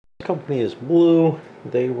company is blue.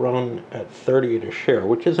 They run at 38 a share,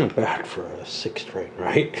 which isn't bad for a 6 train,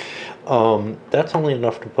 right? That's only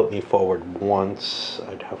enough to put me forward once.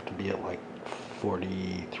 I'd have to be at like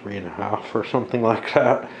 43 and a half or something like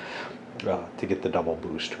that to get the double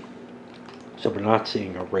boost. So we're not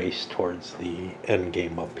seeing a race towards the end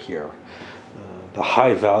game up here. The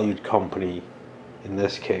high valued company in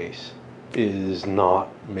this case is not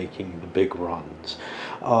making the big runs,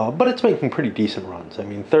 but it's making pretty decent runs. I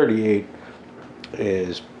mean, 38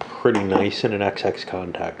 is pretty nice in an XX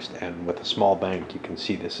context, and with a small bank you can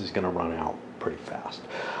see this is going to run out pretty fast.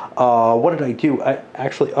 What did I do? I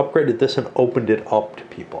actually upgraded this and opened it up to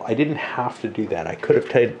people. I didn't have to do that. I could have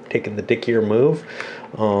taken the dickier move.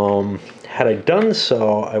 Had I done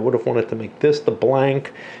so, I would have wanted to make this the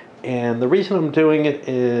blank, and the reason I'm doing it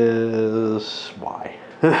is why?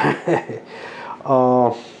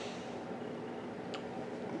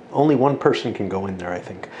 Only one person can go in there, I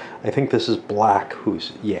think. I think this is Black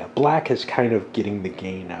Black is kind of getting the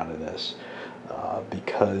gain out of this.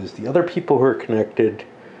 Because the other people who are connected,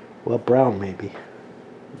 well, Brown maybe.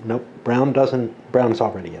 Nope, Brown's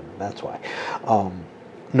already in, that's why.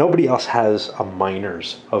 Nobody else has a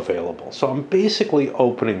miners available. So I'm basically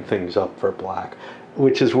opening things up for Black,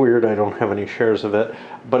 which is weird. I don't have any shares of it,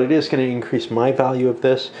 but it is going to increase my value of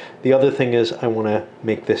this. The other thing is I want to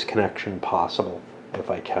make this connection possible if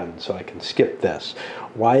I can, so I can skip this.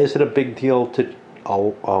 Why is it a big deal to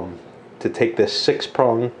take this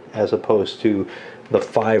 6-prong as opposed to the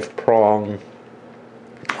 5-prong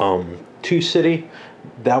 2-city?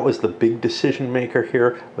 That was the big decision maker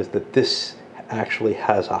here, was that this actually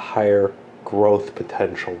has a higher growth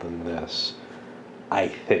potential than this, I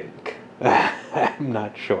think. I'm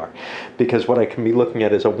not sure, because what I can be looking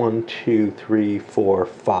at is a 1, 2, 3, 4,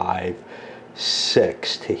 5,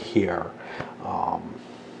 6 to here.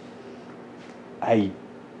 I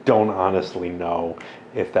don't honestly know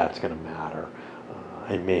if that's going to matter.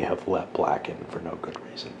 I may have let Black in for no good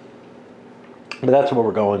reason. But that's what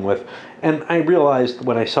we're going with. And I realized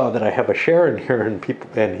when I saw that I have a share in here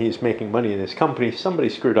and he's making money in his company, somebody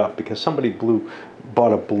screwed up because somebody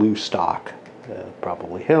bought a blue stock,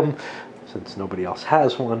 probably him, since nobody else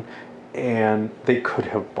has one, and they could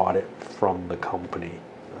have bought it from the company,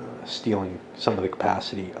 stealing some of the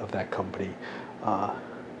capacity of that company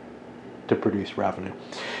to produce revenue.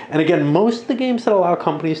 And again, most of the games that allow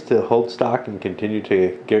companies to hold stock and continue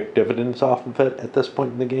to get dividends off of it at this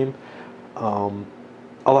point in the game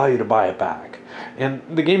allow you to buy it back. And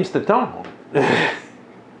the games that don't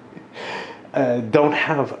don't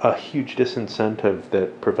have a huge disincentive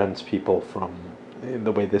that prevents people from, in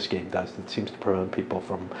the way this game does, that seems to prevent people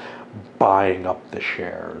from buying up the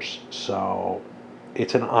shares. So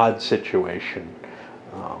it's an odd situation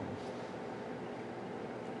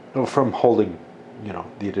from holding,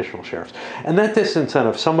 the additional shares. And that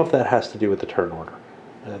disincentive, some of that has to do with the turn order.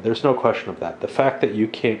 There's no question of that. The fact that you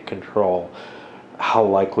can't control how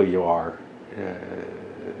likely you are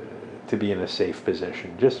to be in a safe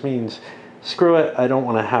position just means, screw it, I don't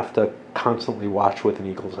want to have to constantly watch with an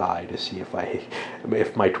eagle's eye to see if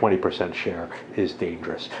my 20% share is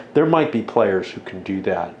dangerous. There might be players who can do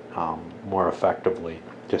that more effectively,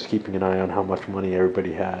 just keeping an eye on how much money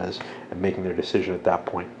everybody has and making their decision at that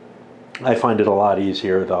point. I find it a lot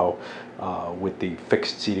easier, though, with the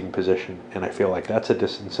fixed seating position, and I feel like that's a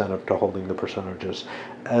disincentive to holding the percentages,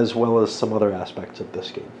 as well as some other aspects of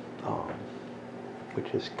this game,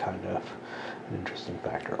 which is kind of an interesting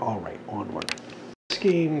factor. All right, onward. This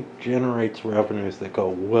game generates revenues that go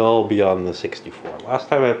well beyond the 64. Last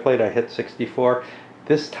time I played, I hit 64.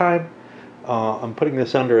 This time, I'm putting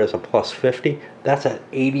this under as a plus 50. That's at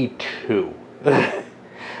 82.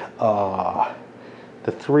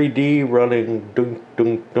 The 3D running dunk,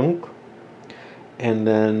 dunk, dunk. And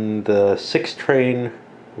then the 6 train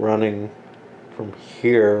running from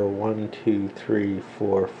here, 1, 2, 3,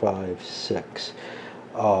 4, 5, 6.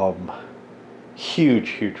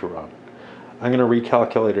 Huge run. I'm going to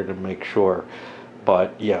recalculate it and make sure.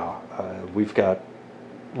 But yeah, we've got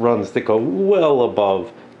runs that go well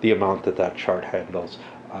above the amount that chart handles.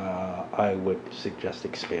 I would suggest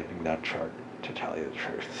expanding that chart, to tell you the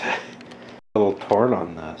truth. A little torn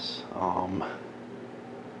on this.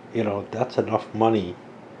 That's enough money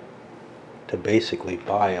to basically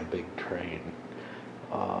buy a big train.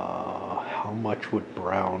 How much would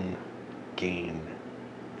Brown gain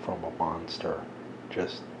from a monster?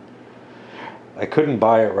 I couldn't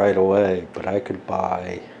buy it right away, but I could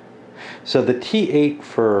buy. So the T8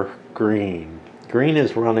 for green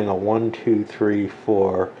is running a 1, 2, 3,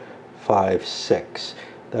 4, 5, 6.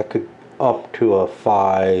 That could up to a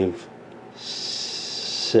 5,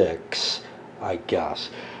 6, I guess.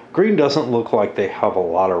 Green doesn't look like they have a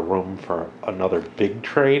lot of room for another big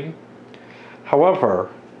train. However,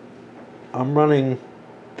 I'm running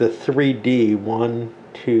the 3D 1,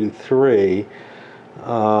 2, 3.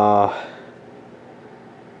 I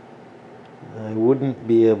wouldn't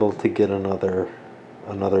be able to get another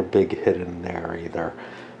big hit in there either.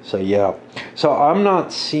 So yeah, so I'm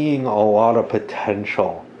not seeing a lot of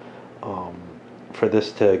potential for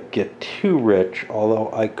this to get too rich,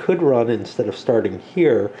 although I could run, instead of starting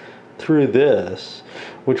here, through this,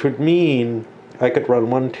 which would mean I could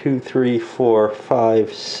run 1, 2, 3, 4,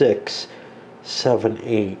 5, 6, 7,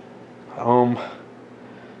 8. I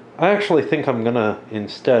actually think I'm gonna,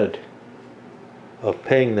 instead of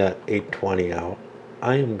paying that 820 out,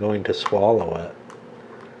 I am going to swallow it.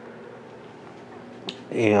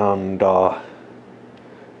 And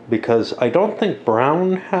because I don't think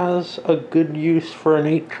brown has a good use for an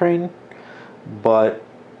 8 train, but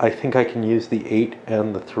I think I can use the 8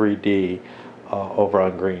 and the 3D over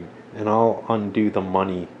on green, and I'll undo the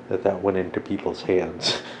money that went into people's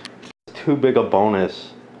hands. Too big a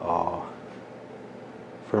bonus for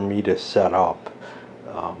me to set up,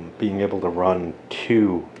 being able to run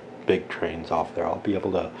 2 big trains off there. I'll be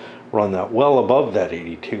able to run that well above that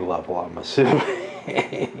 82 level, I'm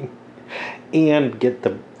assuming. And get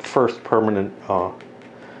the first permanent,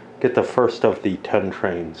 get the first of the 10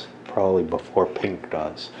 trains probably before pink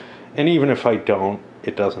does. And even if I don't,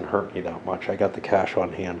 it doesn't hurt me that much. I got the cash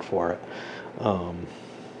on hand for it. A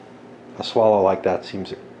swallow like that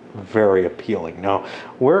seems very appealing. Now,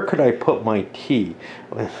 where could I put my T?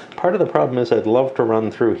 Part of the problem is I'd love to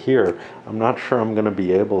run through here. I'm not sure I'm going to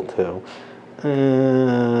be able to.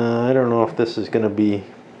 I don't know if this is going to be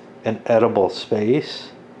an edible space.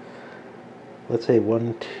 Let's say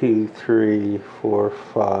 1, 2, 3, 4,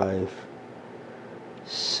 5,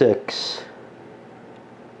 6.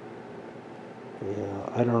 Yeah,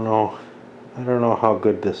 I don't know. I don't know how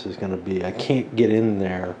good this is going to be. I can't get in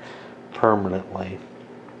there permanently.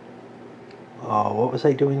 What was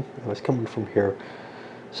I doing? I was coming from here.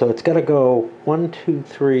 So it's got to go 1, 2,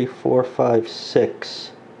 3, 4, 5,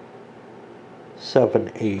 6,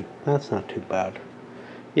 7, 8. That's not too bad.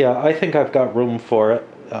 Yeah, I think I've got room for it,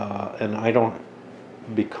 and I don't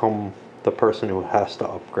become the person who has to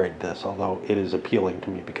upgrade this, although it is appealing to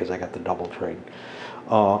me because I got the double train.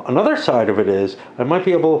 Another side of it is I might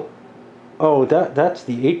be able... Oh, that's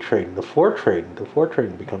the 8 train. The 4 train. The 4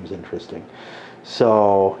 train becomes interesting.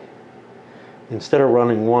 So instead of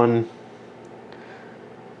running 1...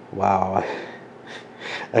 Wow.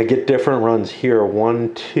 I get different runs here.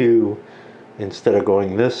 1, 2, instead of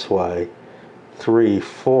going this way. 3,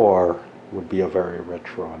 4 would be a very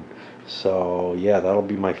rich run. So yeah, that'll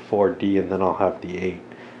be my 4D, and then I'll have the 8.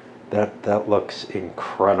 That looks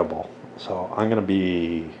incredible. So I'm gonna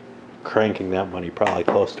be cranking that money probably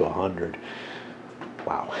close to 100.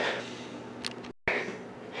 Wow.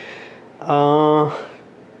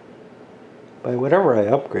 By whatever I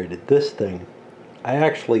upgraded this thing, I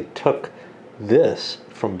actually took this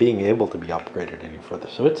from being able to be upgraded any further.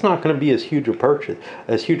 So it's not going to be as huge a purchase,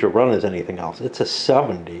 as huge a run as anything else. It's a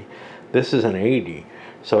 70. This is an 80.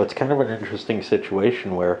 So it's kind of an interesting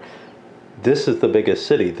situation where this is the biggest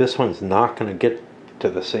city. This one's not going to get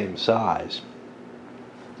to the same size.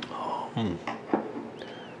 So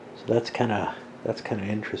that's kind of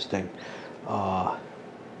interesting. And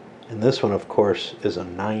this one, of course, is a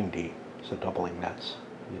 90. So doubling that's,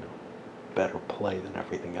 better play than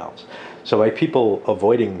everything else. So by people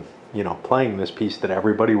avoiding, playing this piece that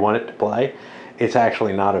everybody wanted to play, it's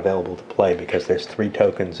actually not available to play because there's 3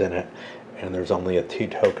 tokens in it, and there's only a 2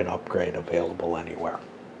 token upgrade available anywhere.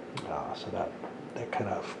 So that kind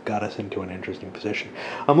of got us into an interesting position.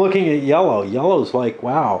 I'm looking at yellow. Yellow's like,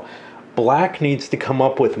 wow, black needs to come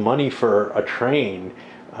up with money for a train.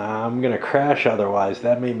 I'm gonna crash otherwise.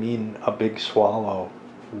 That may mean a big swallow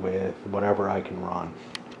with whatever I can run.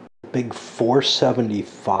 Big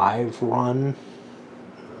 475 run.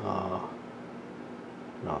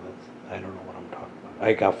 No, I don't know what I'm talking about.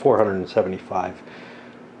 I got 475.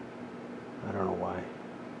 I don't know why.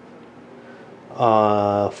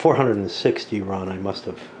 460 run. I must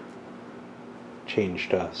have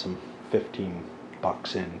changed some 15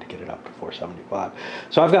 bucks in to get it up to 475.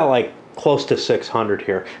 So I've got like close to 600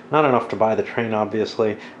 here. Not enough to buy the train,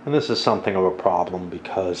 obviously, and this is something of a problem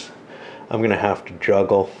because I'm going to have to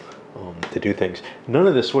juggle to do things. None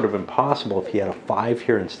of this would have been possible if he had a 5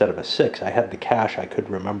 here instead of a 6. I had the cash. I could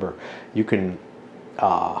remember. You can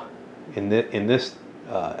in this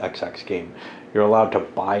XX game. You're allowed to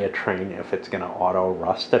buy a train if it's going to auto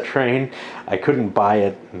rust a train. I couldn't buy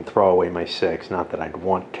it and throw away my 6, not that I'd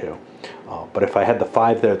want to. But if I had the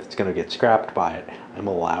 5 there that's going to get scrapped by it, I'm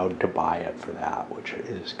allowed to buy it for that, which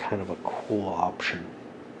is kind of a cool option.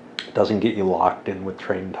 It doesn't get you locked in with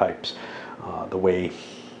train types the way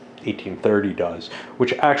 1830 does,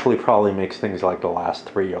 which actually probably makes things like the last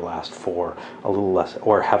 3 or last 4 a little less,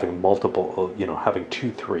 or having multiple, you know, having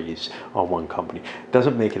 2 3s on one company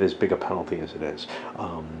doesn't make it as big a penalty as it is.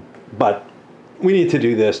 But we need to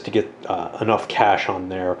do this to get enough cash on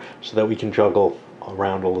there so that we can juggle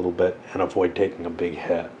around a little bit and avoid taking a big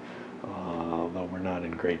hit. Though we're not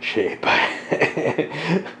in great shape.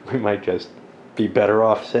 We might just be better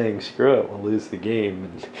off saying screw it, we'll lose the game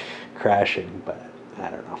and crashing, but I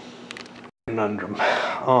don't know. Conundrum.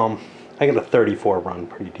 I got a 34 run,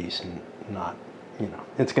 pretty decent. Not, you know,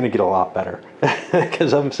 it's going to get a lot better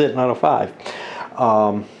because I'm sitting on a 5.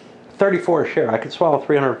 34 a share. I could swallow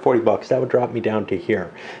 340 bucks. That would drop me down to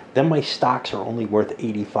here. Then my stocks are only worth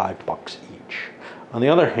 85 bucks each. On the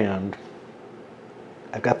other hand,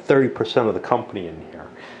 I've got 30% of the company in here.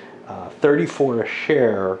 34 a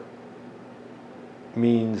share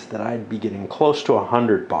means that I'd be getting close to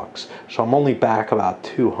 100 bucks. So I'm only back about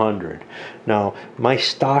 200. Now, my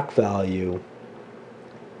stock value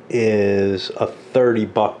is a 30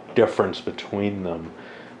 buck difference between them.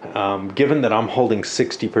 Given that I'm holding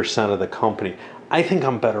 60% of the company, I think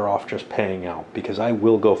I'm better off just paying out because I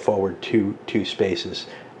will go forward two spaces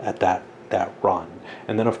at that run.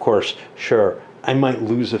 And then of course, sure, I might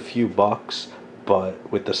lose a few bucks,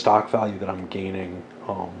 but with the stock value that I'm gaining,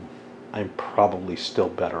 I'm probably still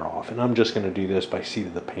better off. And I'm just going to do this by seat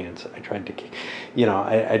of the pants. I tried to, you know,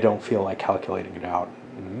 I don't feel like calculating it out.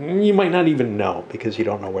 You might not even know because you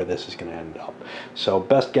don't know where this is going to end up. So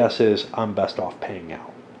best guess is I'm best off paying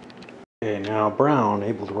out. Okay, now Brown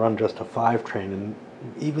able to run just a 5 train, and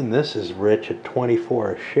even this is rich at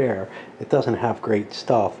 24 a share. It doesn't have great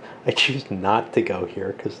stuff. I choose not to go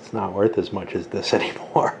here because it's not worth as much as this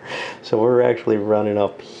anymore. So we're actually running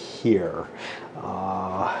up here.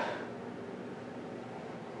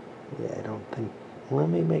 Yeah, I don't think, let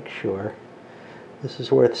me make sure. This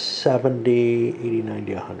is worth 70, 80,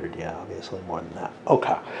 90, 100. Yeah, obviously more than that.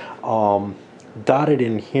 Okay. Dotted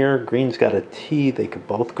in here, green's got a T. They could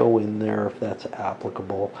both go in there if that's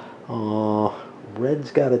applicable. Red's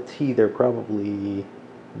got a T. They're probably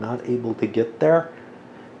not able to get there.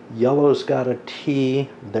 Yellow's got a T.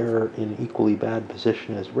 They're in equally bad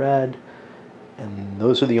position as red. And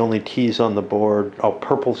those are the only T's on the board. Oh,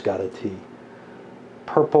 purple's got a T.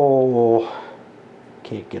 Purple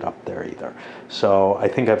can't get up there either. So I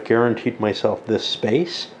think I've guaranteed myself this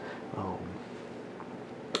space.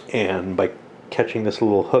 And by catching this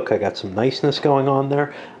little hook, I got some niceness going on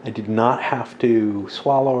there. I did not have to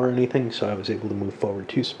swallow or anything, so I was able to move forward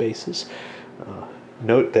 2 spaces.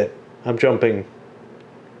 Note that I'm jumping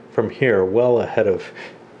from here well ahead of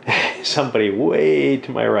somebody way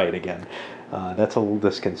to my right again. That's a little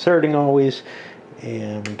disconcerting always.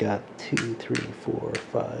 And we got 2, 3, 4,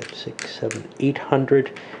 5, 6, 7,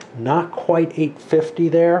 800. Not quite 850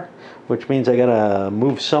 there, which means I gotta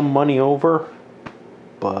move some money over,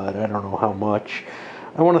 but I don't know how much.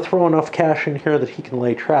 I want to throw enough cash in here that he can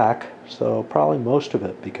lay track, so probably most of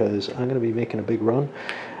it because I'm going to be making a big run.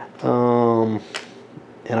 And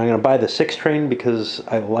I'm going to buy the 6 train because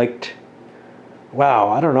I liked, wow,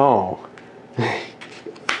 I don't know.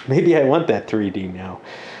 Maybe I want that 3D now.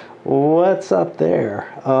 What's up there?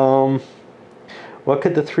 What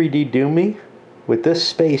could the 3D do me? With this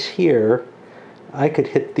space here, I could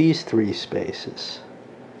hit these 3 spaces.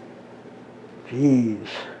 Jeez.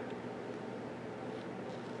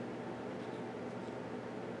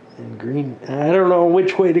 And green, I don't know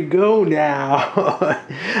which way to go now.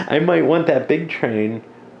 I might want that big train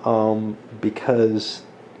because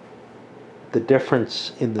the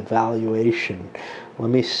difference in the valuation. Let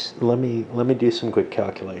me do some quick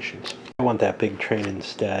calculations. I want that big train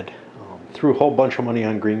instead. Threw a whole bunch of money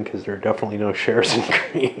on green because there are definitely no shares in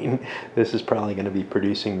green. This is probably going to be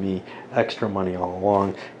producing me extra money all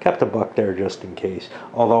along. Kept a buck there just in case.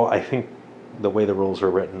 Although I think the way the rules are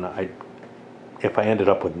written, if I ended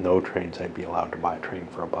up with no trains, I'd be allowed to buy a train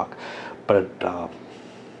for a buck. But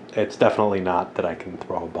it's definitely not that I can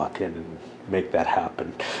throw a buck in and make that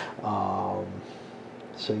happen.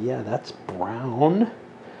 So yeah, that's brown.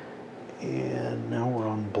 And now we're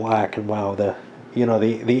on black, and wow, the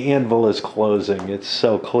anvil is closing. It's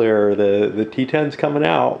so clear. The T10's coming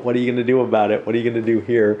out. What are you going to do about it? What are you going to do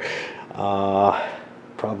here?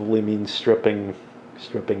 Probably means stripping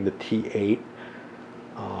the T8.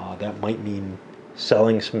 That might mean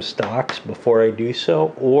selling some stocks before I do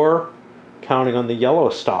so, or counting on the yellow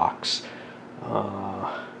stocks,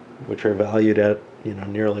 which are valued at, you know,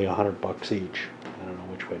 nearly $100 each. I don't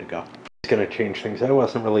know which way to go. It's going to change things. I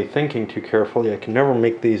wasn't really thinking too carefully. I can never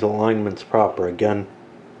make these alignments proper. Again,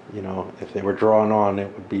 you know, if they were drawn on,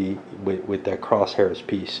 it would be with that crosshairs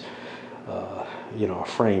piece, you know, a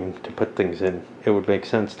frame to put things in. It would make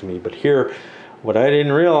sense to me. But here, what I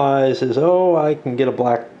didn't realize is, oh, I can get a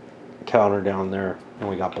black counter down there, and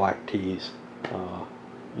we got black tees.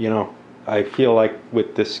 You know, I feel like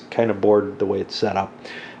with this kind of board, the way it's set up,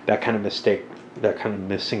 that kind of mistake, that kind of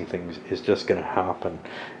missing things is just going to happen.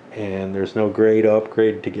 And there's no gray to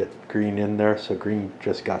upgrade to get green in there, so green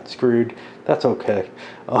just got screwed. That's okay.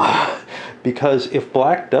 Because if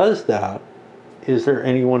black does that, is there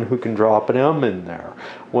anyone who can drop an M in there?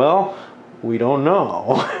 Well, we don't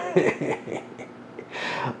know.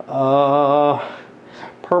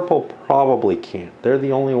 Purple probably can't. They're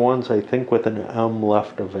the only ones, I think, with an M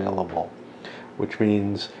left available, which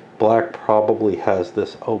means black probably has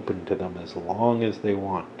this open to them as long as they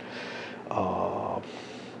want.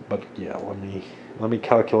 But yeah, let me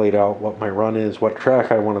calculate out what my run is, what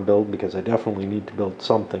track I want to build, because I definitely need to build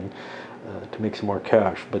something to make some more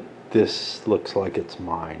cash. But this looks like it's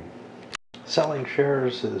mine. Selling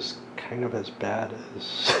shares is kind of as bad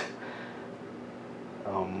as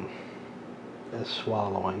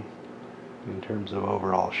swallowing in terms of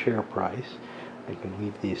overall share price. I can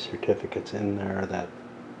leave these certificates in there that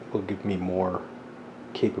will give me more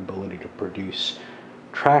capability to produce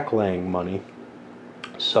track laying money.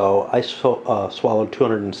 So I swallowed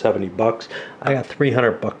 $270. I got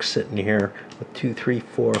 $300 sitting here with 2, 3,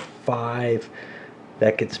 4, 5.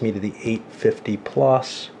 That gets me to the 850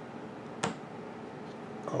 plus.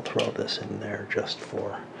 I'll throw this in there just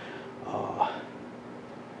for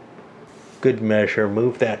good measure.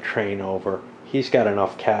 Move that train over. He's got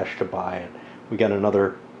enough cash to buy it. We got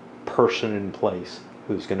another person in place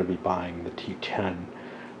who's going to be buying the T10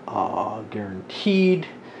 guaranteed.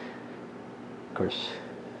 Of course,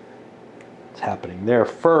 it's happening there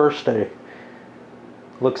first.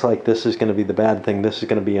 Looks like this is going to be the bad thing. This is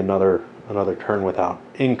going to be another turn without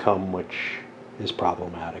income, which is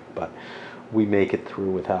problematic. But we make it through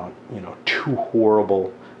without, you know, too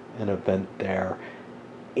horrible an event there.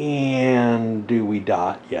 And do we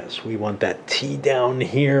dot? Yes, we want that T down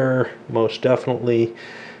here, most definitely.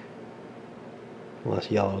 Unless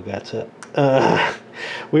yellow gets it.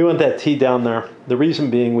 We want that T down there. The reason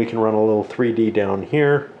being, we can run a little 3D down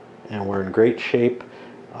here, and we're in great shape.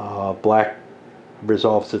 Black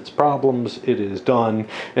resolves its problems. It is done.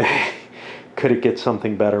 Could it get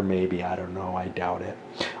something better? Maybe. I don't know. I doubt it.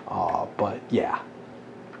 But yeah.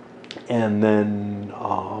 And then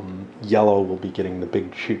yellow will be getting the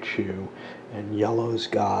big choo-choo. And yellow's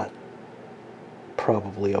got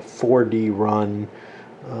probably a 4D run.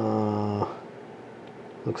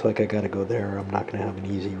 Looks like I got to go there. I'm not going to have an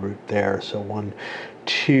easy route there. So 1,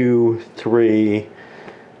 2, 3,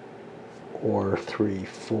 or 3,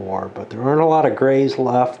 4. But there aren't a lot of grays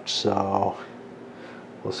left, so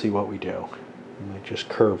we'll see what we do. I might just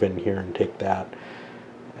curve in here and take that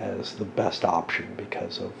as the best option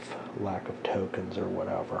because of lack of tokens or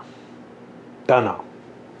whatever. Don't know.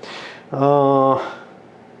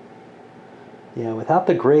 Yeah, without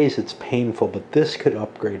the grays it's painful, but this could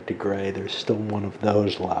upgrade to gray. There's still one of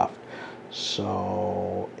those left.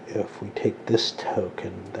 So if we take this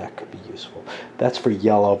token, that could be useful. That's for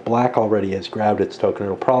yellow. Black already has grabbed its token.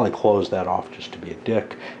 It'll probably close that off just to be a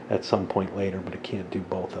dick at some point later, but it can't do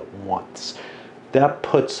both at once. That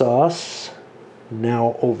puts us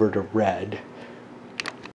now over to red.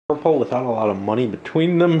 Purple, without a lot of money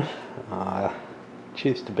between them,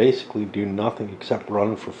 choose to basically do nothing except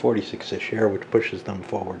run for 46 a share, which pushes them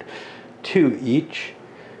forward 2 each.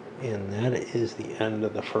 And that is the end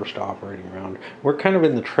of the first operating round. We're kind of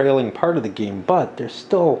in the trailing part of the game, but there's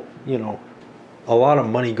still, you know, a lot of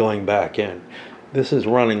money going back in. This is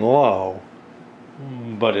running low,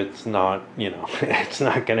 but it's not, you know, it's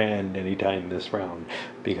not going to end anytime this round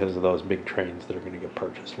because of those big trains that are going to get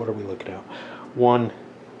purchased. What are we looking at? 1,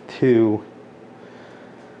 2,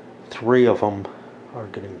 3 of them are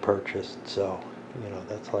getting purchased, so, you know,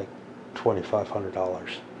 that's like $2,500,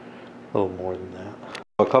 a little more than that.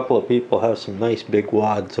 A couple of people have some nice big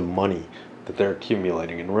wads of money that they're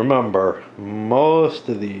accumulating, and remember, most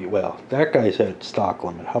of the, well, that guy's at stock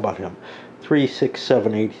limit. How about him? 3, 6,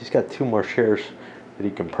 7, 8. He's got 2 more shares that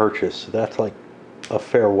he can purchase, so that's like a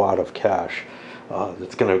fair wad of cash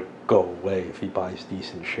that's going to go away if he buys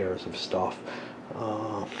decent shares of stuff.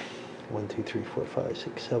 1, 2, 3, 4, 5,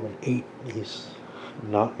 6, 7, 8. He's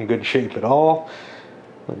not in good shape at all.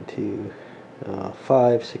 1, 2,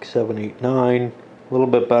 5, 6, 7, 8, 9. A little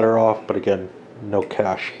bit better off, but again, no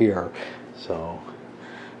cash here. So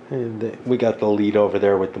and we got the lead over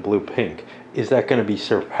there with the blue pink. Is that going to be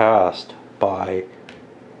surpassed by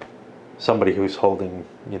somebody who's holding,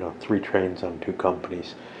 3 trains on 2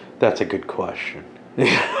 companies? That's a good question.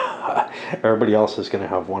 Everybody else is going to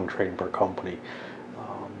have 1 train per company,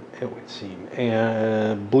 it would seem.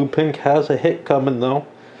 And blue pink has a hit coming though.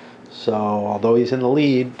 So although he's in the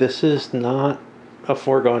lead, this is not a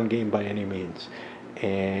foregone game by any means.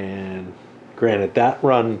 And granted, that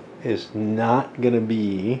run is not going to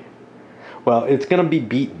be, well, it's going to be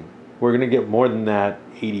beaten. We're going to get more than that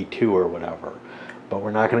 82 or whatever, but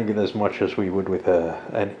we're not going to get as much as we would with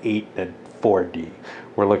an 8 and 4D.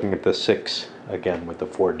 We're looking at the 6 again with the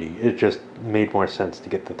 4D. It just made more sense to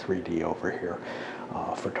get the 3D over here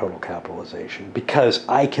for total capitalization, because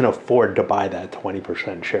I can afford to buy that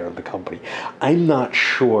 20% share of the company. I'm not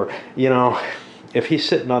sure, if he's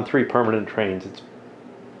sitting on 3 permanent trains, it's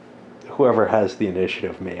whoever has the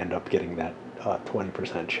initiative may end up getting that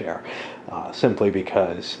 20% share, simply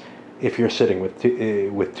because if you're sitting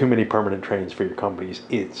with too many permanent trains for your companies,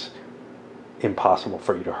 it's impossible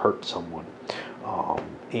for you to hurt someone.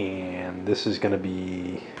 And this is going to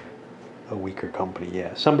be a weaker company.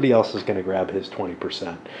 Yeah, somebody else is going to grab his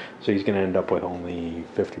 20%, so he's going to end up with only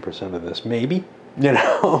 50% of this, maybe.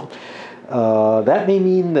 That may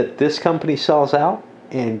mean that this company sells out,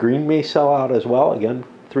 and green may sell out as well. Again,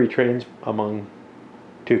 3 trains among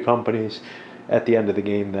 2 companies. At the end of the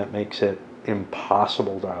game, that makes it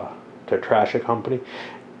impossible to trash a company.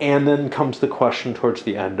 And then comes the question towards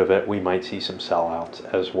the end of it, we might see some sellouts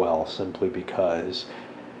as well, simply because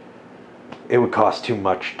it would cost too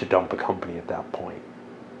much to dump a company at that point,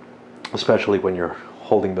 especially when you're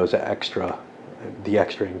holding the extra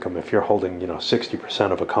income. If you're holding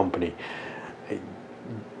 60% of a company,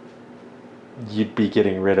 you'd be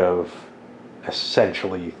getting rid of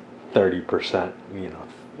essentially 30%,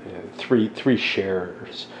 three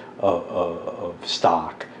shares of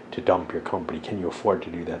stock to dump your company. Can you afford to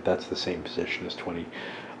do that? That's the same position as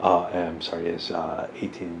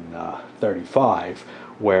 1835,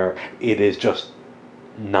 where it is just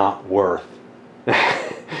not worth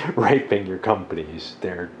raping your companies.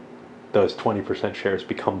 Those 20% shares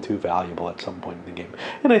become too valuable at some point in the game.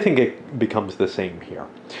 And I think it becomes the same here.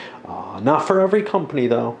 Not for every company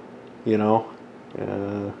though,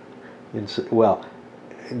 well,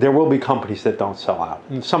 there will be companies that don't sell out.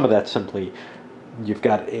 And some of that simply, you've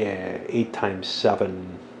got 8 times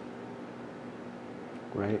 7,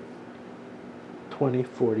 right? 20,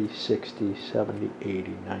 40, 60, 70,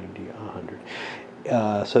 80, 90,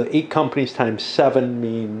 100. So 8 companies times 7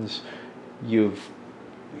 means 8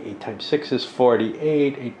 times 6 is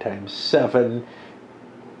 48, 8 times 7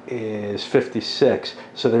 is 56.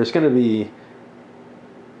 So there's going to be,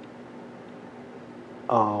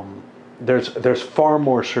 there's far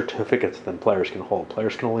more certificates than players can hold.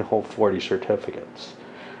 Players can only hold 40 certificates.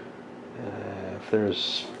 If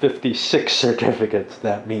there's 56 certificates,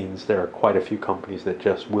 that means there are quite a few companies that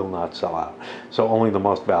just will not sell out. So only the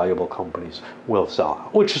most valuable companies will sell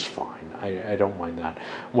out, which is fine. I don't mind that.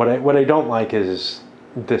 What I don't like is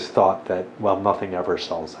this thought that, well, nothing ever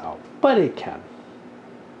sells out, but it can,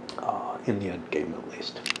 in the end game at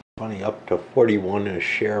least. Funny, up to 41 a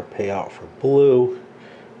share payout for blue,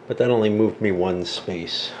 but that only moved me 1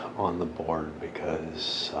 space on the board,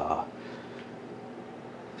 because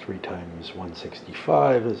 3 times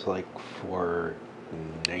 165 is like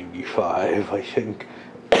 495, I think.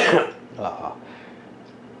 But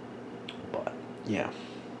yeah,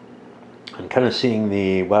 I'm kind of seeing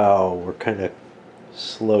we're kind of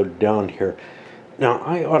slowed down here. Now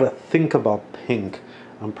I ought to think about pink.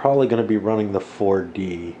 I'm probably going to be running the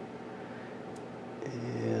 4D.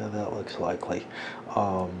 Yeah, that looks likely.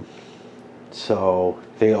 So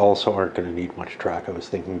they also aren't going to need much track. I was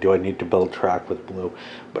thinking, do I need to build track with blue?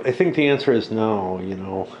 But I think the answer is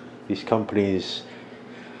no. These companies,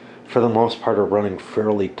 for the most part, are running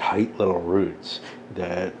fairly tight little routes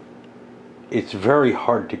that it's very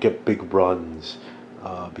hard to get big runs,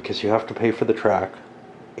 because you have to pay for the track,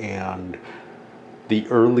 and the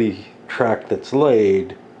early track that's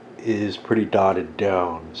laid is pretty dotted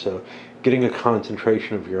down. So getting a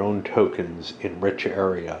concentration of your own tokens in rich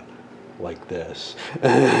area like this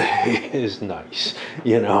is nice,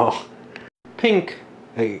 Pink,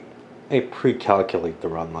 I pre-calculate the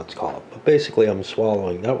run, let's call it. But basically I'm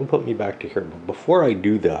swallowing. That would put me back to here. But before I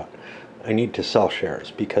do that, I need to sell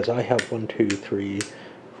shares, because I have 1, 2, 3,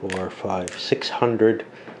 4, 5, 600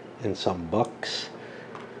 and some bucks.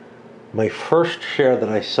 My first share that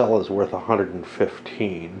I sell is worth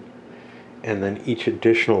 115. and then each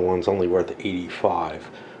additional one's only worth 85.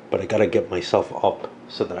 But I got to get myself up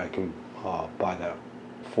so that I can buy that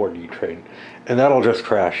 4D train, and that'll just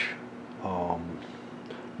crash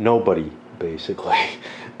nobody basically,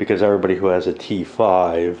 because everybody who has a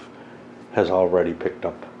T5 has already picked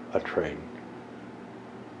up a train.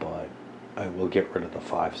 But I will get rid of the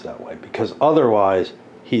 5s that way, because otherwise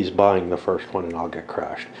he's buying the first one and I'll get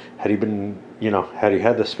crashed. Had he been, had he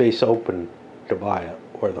had the space open to buy it,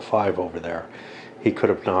 or the 5 over there, he could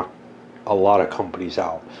have knocked a lot of companies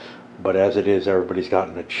out. But as it is, everybody's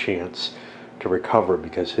gotten a chance to recover,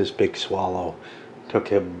 because his big swallow took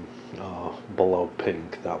him below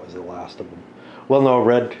pink. That was the last of them. Well, no,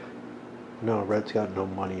 red's got no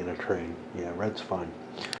money in a train. Yeah, red's fine.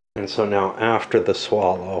 And so now, after the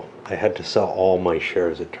swallow, I had to sell all my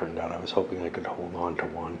shares, it turned out. I was hoping I could hold on to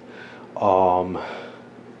one.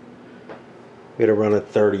 We had a run at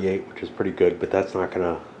 38, which is pretty good, but that's not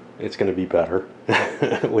gonna, it's gonna be better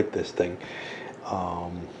with this thing.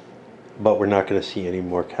 But we're not gonna see any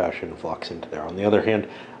more cash influx into there. On the other hand,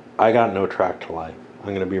 I got no track to lie.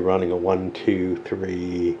 I'm gonna be running a 1, 2,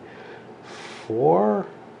 3, 4,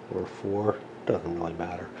 or 4, doesn't really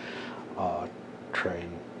matter,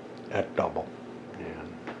 train at double,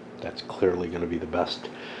 and that's clearly going to be the best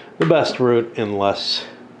route, unless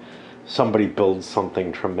somebody builds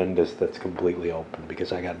something tremendous that's completely open,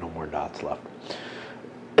 because I got no more dots left.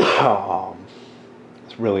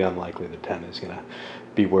 It's really unlikely the 10 is going to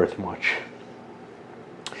be worth much.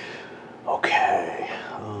 Okay,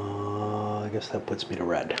 I guess that puts me to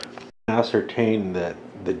red. Ascertain that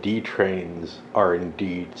the D trains are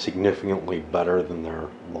indeed significantly better than their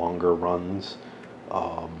longer runs.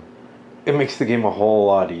 It makes the game a whole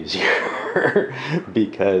lot easier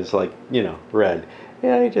because, like, red,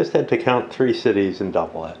 yeah, I just had to count 3 cities and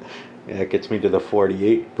double it. It gets me to the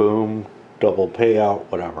 48, boom, double payout,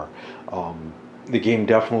 whatever. The game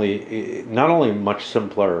definitely, not only much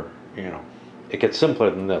simpler, it gets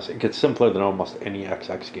simpler than this. It gets simpler than almost any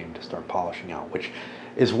XX game to start polishing out, which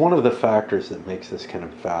is one of the factors that makes this kind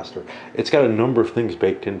of faster. It's got a number of things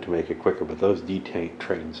baked in to make it quicker, but those D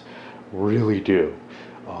trains really do.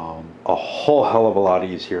 A whole hell of a lot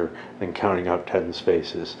easier than counting out 10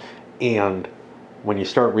 spaces. And when you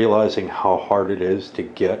start realizing how hard it is to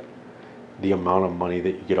get the amount of money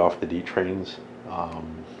that you get off the D trains,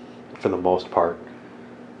 for the most part,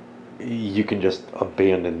 you can just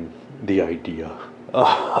abandon the idea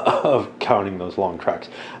of counting those long tracks.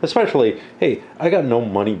 Especially, hey, I got no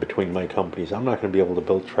money between my companies. I'm not going to be able to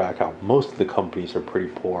build track out. Most of the companies are pretty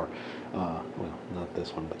poor. Well, not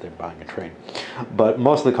this one, but they're buying a train. But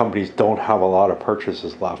most of the companies don't have a lot of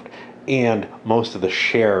purchases left, and most of the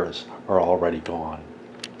shares are already gone.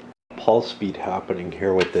 Pulse speed happening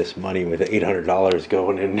here with this money, with $800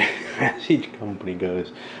 going in as each company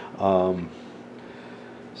goes.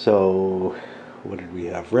 So what did we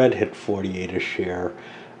have? Red hit 48 a share.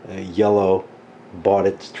 Yellow bought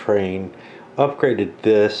its train, upgraded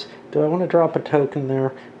this. Do I want to drop a token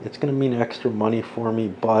there? It's going to mean extra money for me,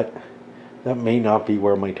 but that may not be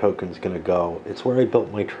where my token's going to go. It's where I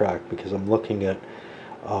built my track, because I'm looking at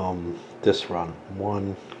this run.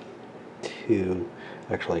 1, 2,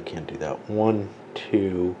 actually I can't do that. 1,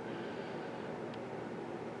 2,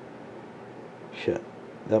 shit,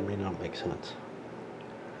 that may not make sense.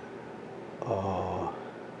 I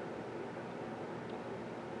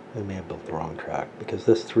may have built the wrong track, because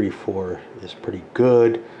this 3, 4 is pretty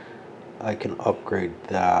good. I can upgrade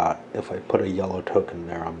that. If I put a yellow token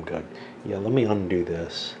there, I'm good. Yeah, let me undo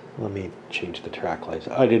this. Let me change the track lights.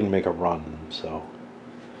 I didn't make a run, so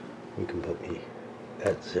you can put me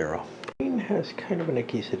at 0. Green has kind of an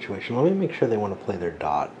icky situation. Let me make sure they want to play their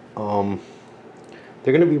dot.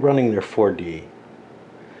 They're going to be running their 4D.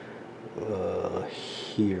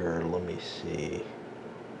 Here, let me see.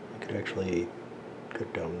 I could actually go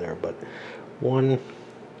down there, but 1,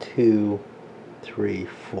 2, 3,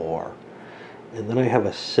 4. And then I have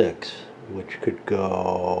a 6, which could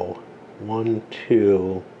go 1,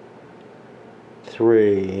 2,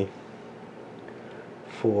 3,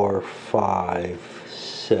 4, 5,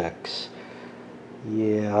 6.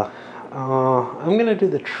 Yeah, I'm gonna do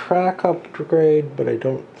the track upgrade, but I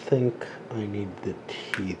don't think I need the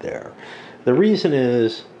T there. The reason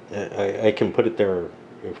is, I can put it there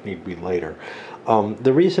if need be later.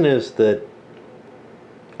 The reason is that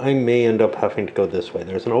I may end up having to go this way.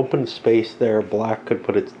 There's an open space there. Black could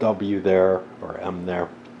put its W there, or M there,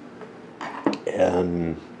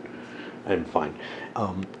 and fine.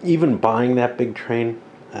 Even buying that big train,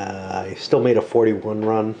 I still made a 41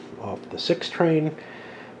 run off the 6 train,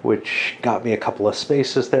 which got me a couple of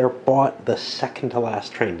spaces there. Bought the second to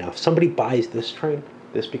last train. Now, if somebody buys this train,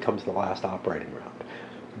 this becomes the last operating round.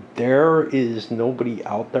 There is nobody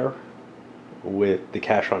out there with the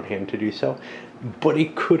cash on hand to do so, but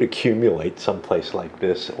it could accumulate someplace like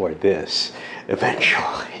this or this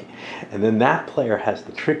eventually. And then that player has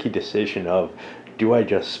the tricky decision of, do I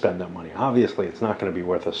just spend that money? Obviously, it's not going to be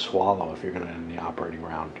worth a swallow if you're going to end the operating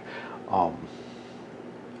round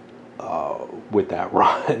with that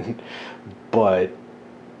run, but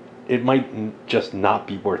it might just not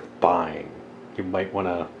be worth buying. You might want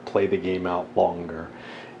to play the game out longer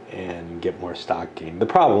and get more stock gain. The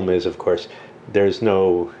problem is, of course, there's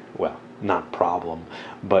no, well, not problem,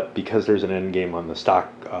 but because there's an end game on the stock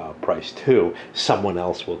price too, someone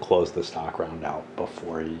else will close the stock round out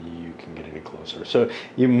before you can get any closer. So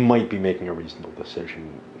you might be making a reasonable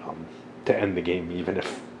decision to end the game, even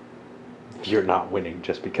if you're not winning,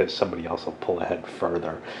 just because somebody else will pull ahead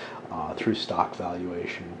further through stock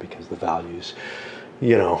valuation, because the values,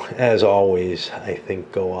 you know, as always, I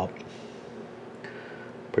think go up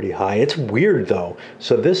pretty high. It's weird though.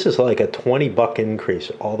 So this is like a $20 increase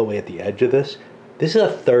all the way at the edge of this. This is a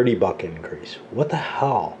 $30 increase. What the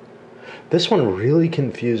hell? This one really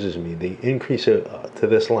confuses me, the increase to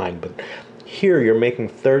this line. But here you're making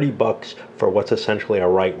 $30 for what's essentially a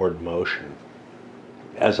rightward motion,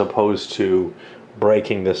 as opposed to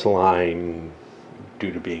breaking this line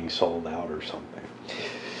due to being sold out or something.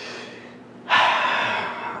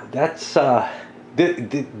 That's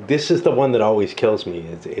this is the one that always kills me.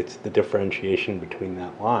 It's the differentiation between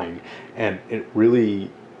that line, and it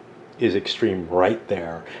really is extreme right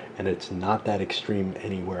there, and it's not that extreme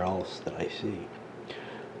anywhere else that I see.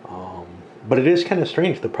 But it is kind of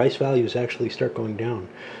strange. The price values actually start going down.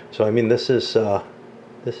 So I mean, this is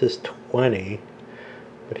 20,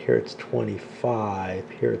 but here it's 25.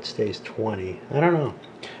 Here it stays 20. I don't know.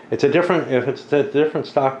 It's a different, if it's a different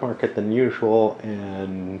stock market than usual,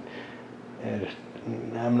 and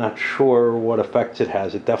I'm not sure what effects it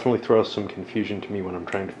has. It definitely throws some confusion to me when I'm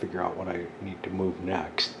trying to figure out what I need to move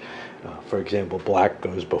next. For example, black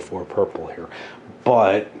goes before purple here.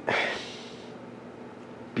 But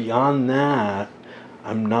beyond that,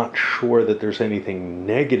 I'm not sure that there's anything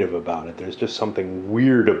negative about it. There's just something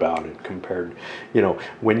weird about it compared, you know,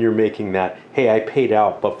 when you're making that, hey, I paid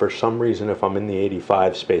out, but for some reason, if I'm in the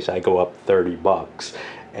 85 space, I go up $30.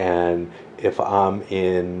 And if I'm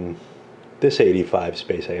in this 85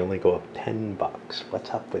 space, I only go up $10. What's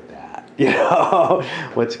up with that? You know,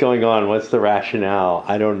 what's going on? What's the rationale?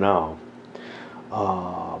 I don't know.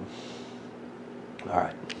 All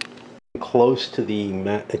right. Close to the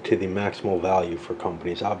maximal value for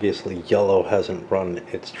companies. Obviously, yellow hasn't run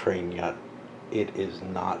its train yet. It is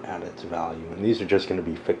not at its value, and these are just going to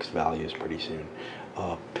be fixed values pretty soon.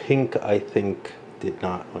 Pink, I think, did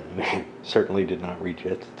not, certainly did not reach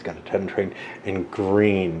it. It's got a 10 train, and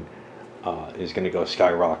green is going to go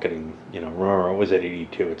skyrocketing. You know, remember, it was at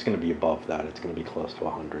 82. It's going to be above that. It's going to be close to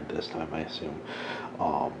 100 this time, I assume.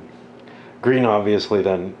 Green, obviously,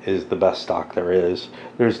 then, is the best stock there is.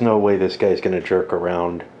 There's no way this guy's going to jerk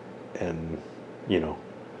around and, you know,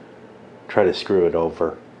 try to screw it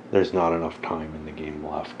over. There's not enough time in the game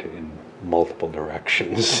left in multiple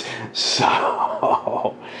directions.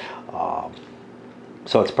 So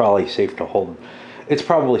it's probably safe to hold. It's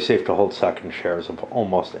probably safe to hold second shares of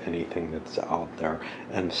almost anything that's out there.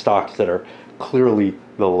 And stocks that are clearly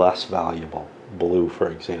the less valuable, blue, for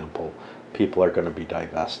example, people are going to be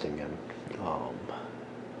divesting in.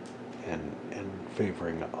 And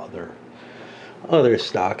favoring other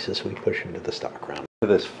stocks as we push into the stock round.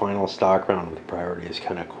 This final stock round with priority is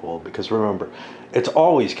kind of cool, because remember, it's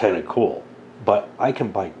always kind of cool, but I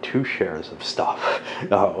can buy 2 shares of stuff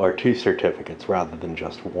or 2 certificates rather than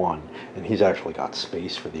just one, and he's actually got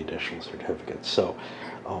space for the additional certificates. So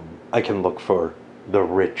I can look for the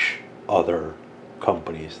rich other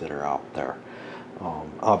companies that are out there.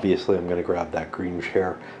 Obviously, I'm going to grab that green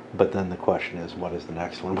share, but then the question is, what is the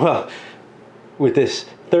next one? Well, with this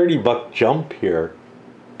 $30 jump here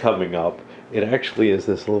coming up, it actually is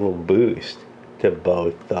this little boost to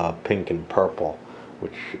both pink and purple,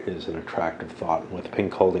 which is an attractive thought. And with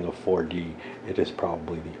pink holding a 4D, it is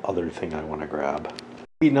probably the other thing I want to grab.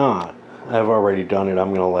 Maybe not. I've already done it.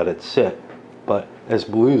 I'm going to let it sit. But as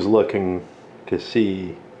blue's looking to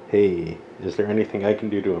see, hey, is there anything I can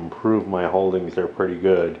do to improve my holdings? They're pretty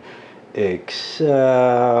good,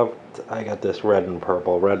 except I got this red and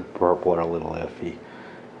purple. Red and purple are a little iffy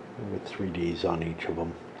with 3Ds on each of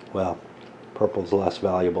them. Well, purple's less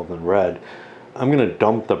valuable than red. I'm going to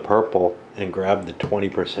dump the purple and grab the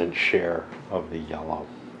 20% share of the yellow,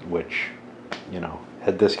 which, you know,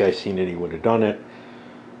 had this guy seen it, he would have done it.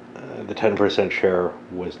 The 10% share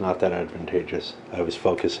was not that advantageous. I was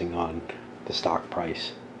focusing on the stock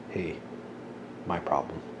price, hey, my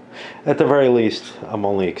problem. At the very least, I'm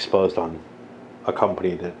only exposed on a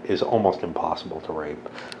company that is almost impossible to rape.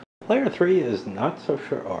 Player 3 is not so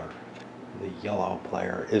sure, or the yellow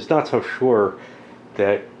player is not so sure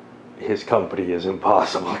that his company is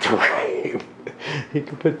impossible to rape. He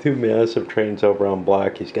could put 2 massive trains over on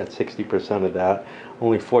black. He's got 60% of that,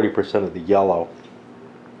 only 40% of the yellow.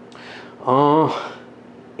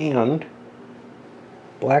 And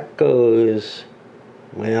black goes,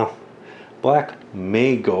 well, black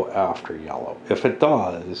may go after yellow. If it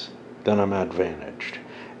does, then I'm advantaged.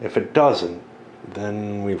 If it doesn't,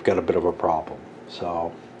 then we've got a bit of a problem.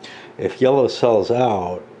 So if yellow sells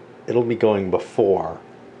out, it'll be going before,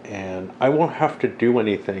 and I won't have to do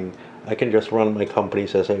anything. I can just run my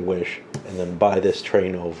companies as I wish and then buy this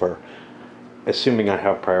train over, assuming I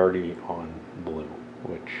have priority on blue,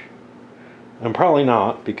 which I'm probably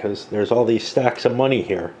not, because there's all these stacks of money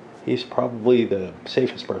here. He's probably the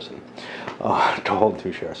safest person to hold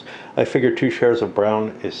 2 shares. I figure 2 shares of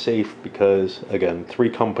brown is safe because, again,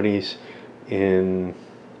 3 companies in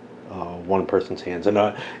one person's hands. And,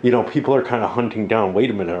 you know, people are kind of hunting down,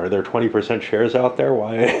 wait a minute, are there 20% shares out there?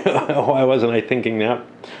 Why, why wasn't I thinking that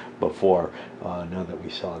before? Now that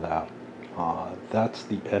we saw that. That's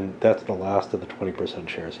the end. That's the last of the 20%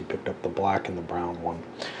 shares. He picked up the black and the brown one.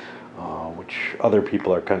 Which other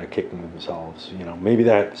people are kind of kicking themselves. You know, maybe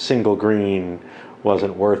that single green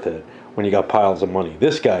wasn't worth it when you got piles of money.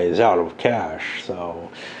 This guy is out of cash, so.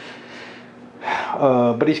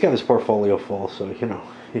 But he's got his portfolio full, so, you know,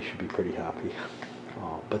 he should be pretty happy.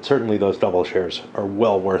 But certainly those double shares are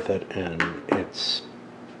well worth it, and it's,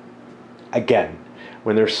 again,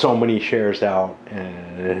 when there's so many shares out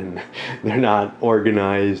and they're not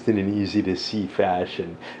organized in an easy to see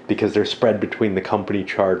fashion because they're spread between the company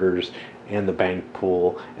charters and the bank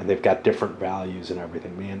pool, and they've got different values and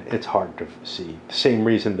everything, man, it's hard to see. The same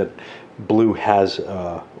reason that blue has,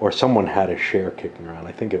 or someone had a share kicking around,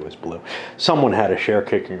 I think it was blue, someone had a share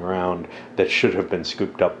kicking around that should have been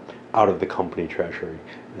scooped up out of the company treasury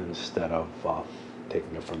instead of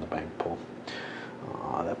taking it from the bank pool.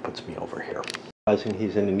 That puts me over here. Realizing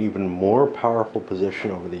he's in an even more powerful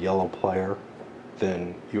position over the yellow player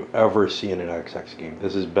than you ever see in an XX game.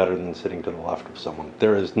 This is better than sitting to the left of someone.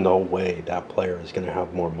 There is no way that player is going to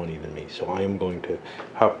have more money than me, so I am going to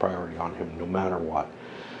have priority on him no matter what.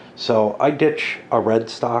 So I ditch a red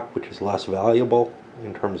stock, which is less valuable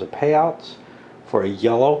in terms of payouts, for a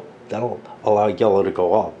yellow. That'll allow yellow to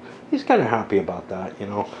go up. He's kind of happy about that, you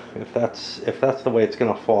know. If that's the way it's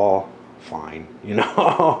going to fall, fine, you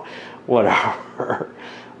know. Whatever,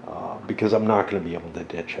 because I'm not going to be able to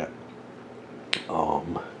ditch it.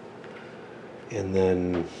 And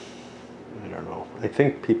then, I don't know, I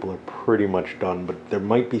think people are pretty much done, but there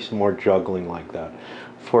might be some more juggling like that.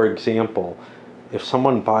 For example, if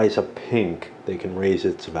someone buys a pink, they can raise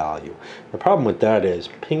its value. The problem with that is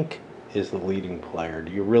pink is the leading player.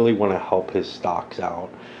 Do you really want to help his stocks out?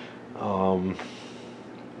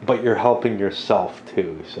 But you're helping yourself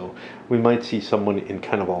too. So we might see someone in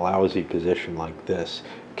kind of a lousy position like this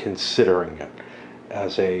considering it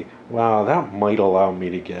as a, wow, that might allow me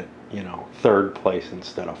to get, you know, 3rd place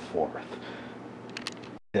instead of 4th.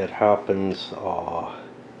 It happens.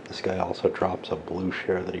 This guy also drops a blue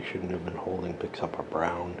share that he shouldn't have been holding, picks up a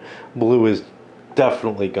brown. Blue is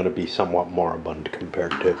definitely going to be somewhat moribund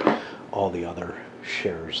compared to all the other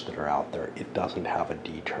shares that are out there. It doesn't have a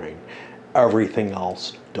D train. Everything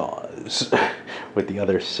else does, with the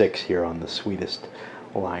other 6 here on the sweetest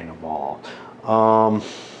line of all.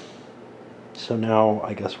 So now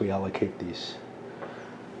I guess we allocate these.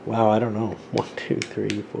 Wow, I don't know. 1, 2,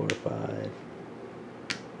 3, 4, 5.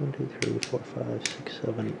 1, 2, 3, 4, 5, 6,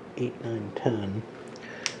 7, 8, 9, 10.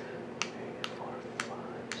 4, 5,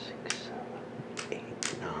 6, 7, 8,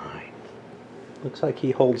 9. Looks like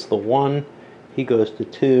he holds the 1. He goes to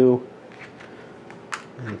 2.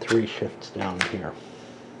 And 3 shifts down here.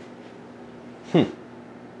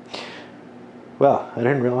 Well, I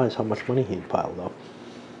didn't realize how much money he'd piled up.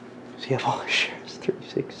 So you have all the shares, 3,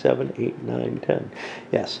 6, 7, 8, 9, 10.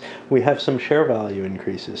 Yes, we have some share value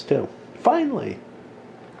increases too. Finally!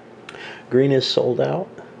 Green is sold out.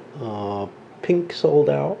 Pink sold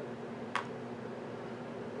out.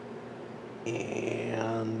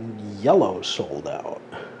 And yellow sold out.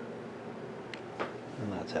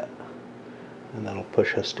 And that's it. And that'll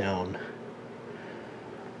push us down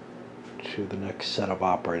to the next set of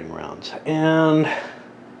operating rounds. And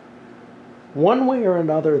one way or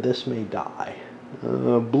another, this may die.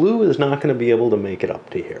 Blue is not going to be able to make it up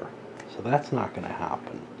to here. So that's not going to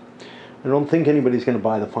happen. I don't think anybody's going to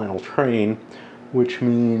buy the final train, which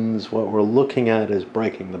means what we're looking at is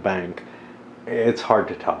breaking the bank. it's hard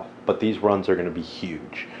to tell, but these runs are going to be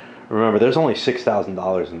huge. Remember, there's only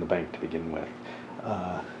 $6,000 in the bank to begin with.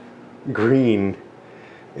 Green,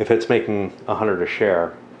 if it's making 100 a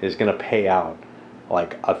share, is going to pay out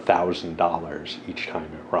like $1,000 each time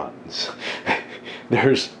it runs.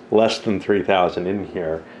 There's less than 3,000 in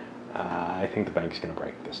here. I think the bank's going to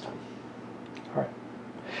break this time. All right,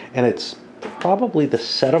 and it's probably the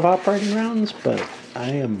set of operating rounds, but I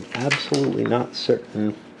am absolutely not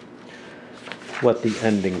certain what the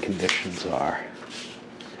ending conditions are.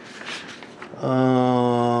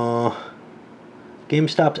 Game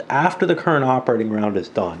stops after the current operating round is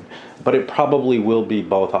done, but it probably will be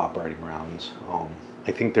both operating rounds.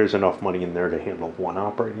 I think there's enough money in there to handle one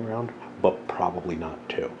operating round, but probably not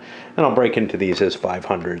two. And I'll break into these as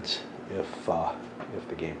 500s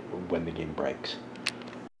when the game breaks.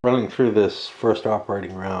 Running through this first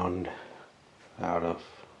operating round out of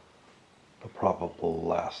the probable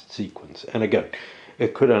last sequence, and again,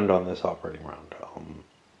 it could end on this operating round.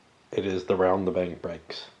 It is the round the bank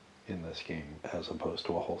breaks in this game, as opposed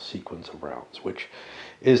to a whole sequence of rounds, which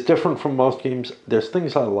is different from most games. There's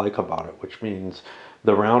things I like about it, which means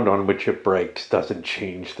the round on which it breaks doesn't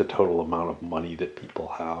change the total amount of money that people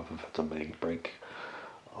have if it's a bank break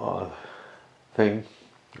thing.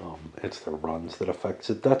 It's the runs that affects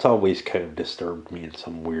it. That's always kind of disturbed me in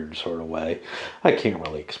some weird sort of way. I can't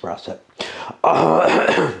really express it.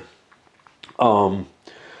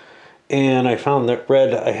 And I found that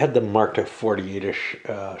red, I had them marked at 48-ish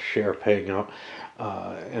share paying out.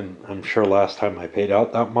 And I'm sure last time I paid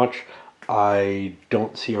out that much. I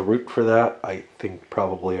don't see a route for that. I think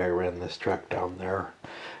probably I ran this track down there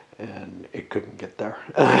and it couldn't get there.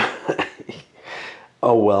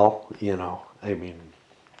 Oh well, you know, I mean,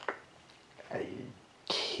 I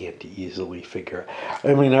can't easily figure.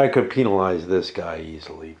 I mean, I could penalize this guy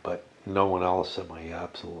easily, but no one else, am I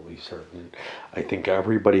absolutely certain. I think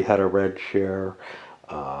everybody had a red share,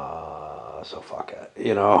 so fuck it,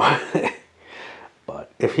 you know.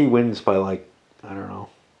 But if he wins by like, I don't know,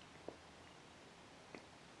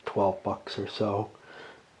 $12 or so,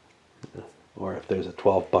 or if there's a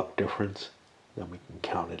 $12 difference, then we can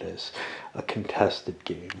count it as a contested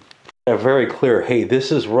game. They're very clear, hey,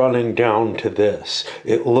 this is running down to this.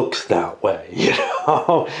 It looks that way, you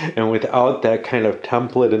know? And without that kind of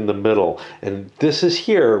template in the middle. And this is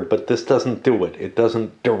here, but this doesn't do it. It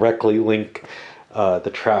doesn't directly link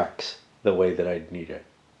the tracks the way that I'd need it.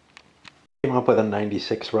 Came up with a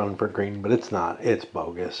 96 run for green, but it's not. It's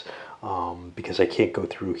bogus. Because I can't go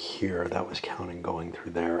through here. That was counting going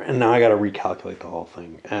through there. And now I got to recalculate the whole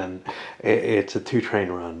thing. And it's a 2-train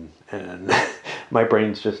run. And my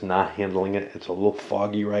brain's just not handling it. It's a little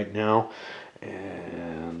foggy right now.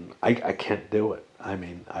 And I can't do it. I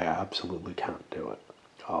mean, I absolutely can't do it.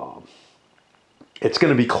 It's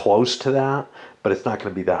going to be close to that, but it's not going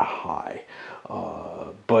to be that high.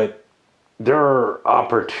 But there are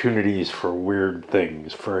opportunities for weird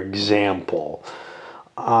things. For example,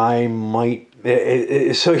 I might,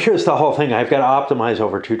 so here's the whole thing. I've got to optimize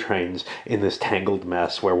over 2 trains in this tangled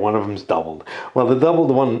mess where one of them's doubled. Well, the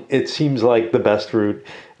doubled one, it seems like the best route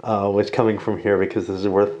was coming from here because this is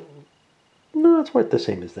worth, no, it's worth the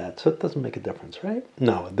same as that. So it doesn't make a difference, right?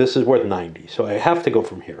 No, this is worth 90. So I have to go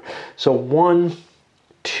from here. So 1,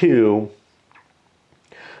 2,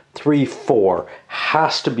 3, 4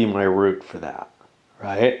 has to be my route for that,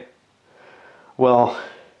 right? Well,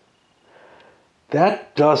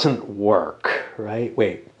 that doesn't work, right?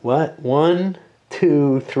 Wait, what? 1,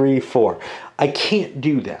 2, 3, 4. I can't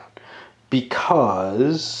do that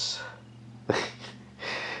because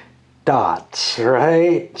dots,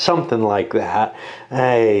 right? Something like that.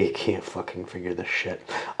 I can't fucking figure this shit.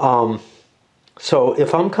 So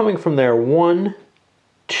if I'm coming from there, 1,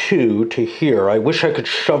 2 to here, I wish I could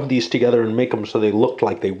shove these together and make them so they looked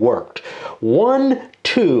like they worked. 1,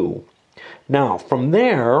 2. Now, from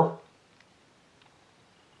there,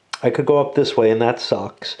 I could go up this way, and that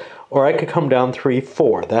sucks. Or I could come down 3,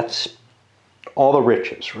 4. That's all the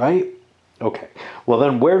riches, right? Okay. Well,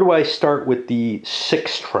 then where do I start with the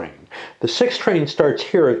 6 train? The 6 train starts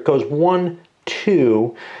here. It goes 1,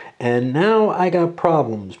 2, and now I got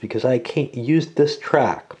problems because I can't use this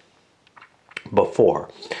track before.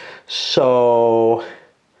 So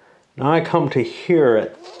now I come to here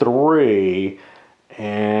at 3,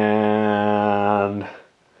 and,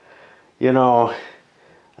 you know,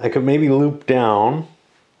 I could maybe loop down,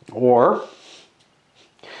 or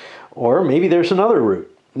maybe there's another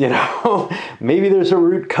route, you know? Maybe there's a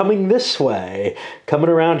route coming this way, coming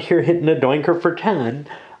around here, hitting a doinker for 10,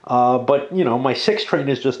 but, you know, my 6 train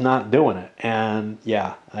is just not doing it, and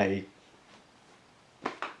yeah,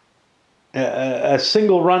 A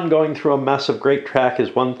single run going through a massive great track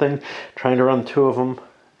is one thing. Trying to run two of them,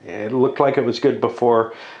 it looked like it was good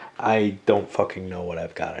before. I don't fucking know what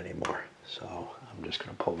I've got anymore. So I'm just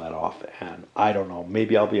going to pull that off. And I don't know.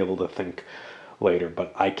 Maybe I'll be able to think later,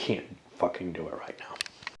 but I can't fucking do it right now.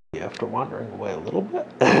 After wandering away a little bit,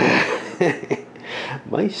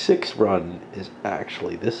 my sixth run is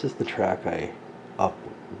actually, this is the track I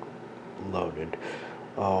uploaded.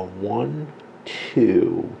 1,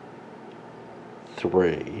 2,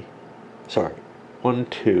 3, sorry, 1,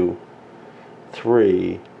 2,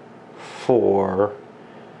 3, 4,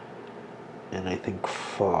 and I think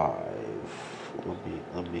 5.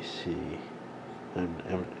 Let me see,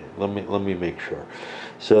 and let me make sure.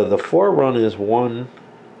 So the 4 run is 1,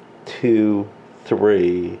 2,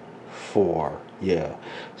 3, 4. Yeah.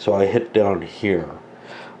 So I hit down here.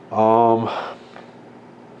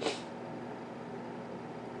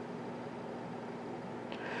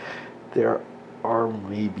 There are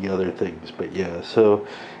maybe other things, but yeah. So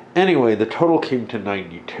anyway, the total came to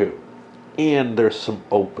 92, and there's some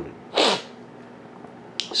opening.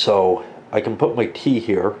 So I can put my T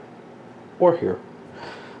here or here.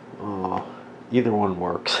 Either one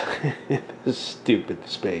works. This stupid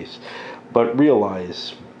space, but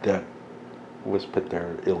realize that was put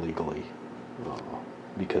there illegally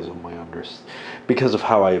because of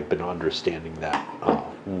how I have been understanding that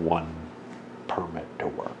one permit to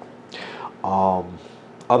work.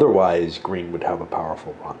 Otherwise, Green would have a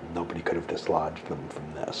powerful run. Nobody could have dislodged them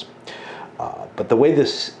from this. But the way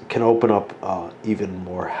this can open up even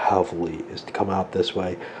more heavily is to come out this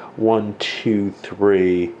way. 1, 2,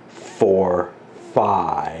 3, 4,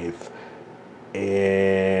 5,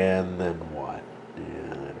 and then what? Yeah,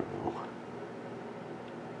 I don't know.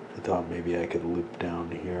 I thought maybe I could loop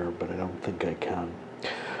down here, but I don't think I can.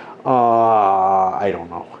 I don't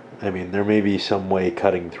know. I mean, there may be some way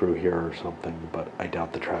cutting through here or something, but I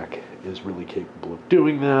doubt the track is really capable of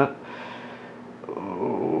doing that.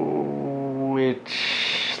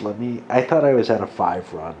 I thought I was at a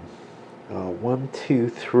 5 run. 1, 2,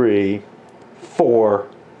 3, 4,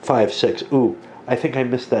 5, 6. Ooh, I think I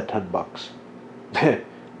missed that $10.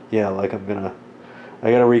 Yeah, like I gotta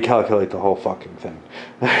recalculate the whole fucking thing.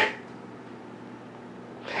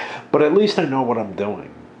 But at least I know what I'm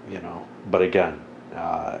doing, you know. But again,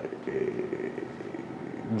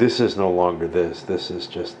 this is no longer this. This is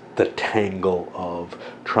just the tangle of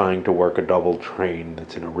trying to work a double train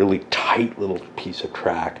that's in a really tight little piece of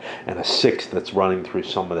track and a 6 that's running through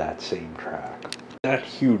some of that same track. That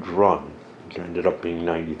huge run ended up being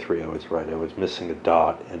 93. I was right. I was missing a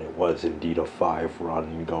dot, and it was indeed a 5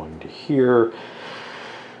 run going to here,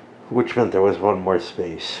 which meant there was one more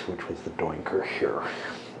space, which was the doinker here.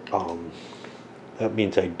 That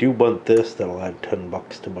means I do want this. That'll add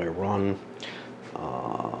 $10 to my run.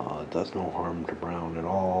 Does no harm to Brown at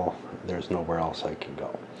all. There's nowhere else I can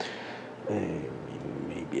go.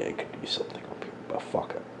 Maybe I could do something up here, but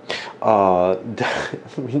fuck it.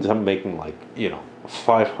 That means I'm making like,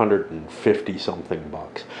 550 something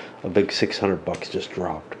bucks. A big $600 just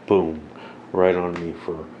dropped, boom, right on me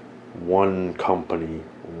for one company,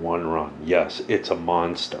 one run. Yes, it's a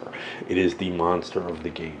monster. It is the monster of the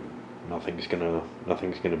game. Nothing's gonna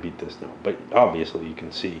beat this now. But obviously, you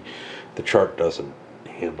can see the chart doesn't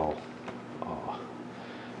handle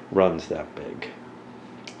runs that big.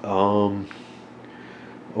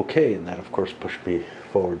 Okay, and that of course pushed me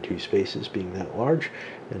forward 2 spaces, being that large,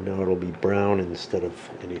 and now it'll be Brown instead of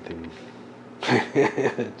anything.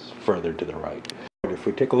 It's further to the right. But if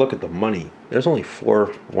we take a look at the money, there's only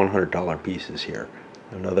 4 $100 pieces here.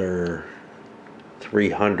 Another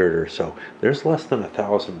 300 or so. There's less than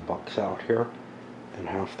 $1,000 out here, and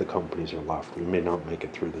half the companies are left. We may not make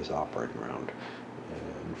it through this operating round.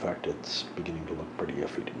 In fact, it's beginning to look pretty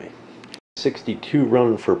iffy to me. 62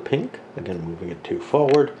 run for pink. Again, moving it 2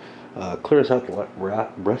 forward. Clears out the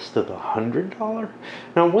rest of the $100.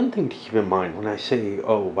 Now, one thing to keep in mind when I say,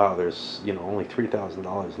 oh wow, there's only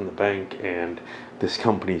 $3,000 in the bank, and this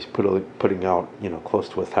company's putting out close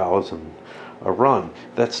to 1,000 a run.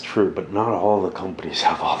 That's true, but not all the companies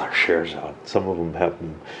have all their shares out. Some of them have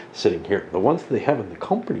them sitting here. The ones that they have in the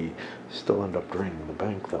company still end up draining the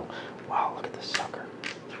bank, though. Wow, look at this sucker.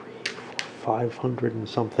 300, 400, 500 and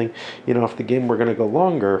something. If the game were going to go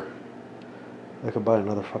longer, I could buy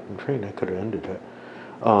another fucking train. I could have ended it.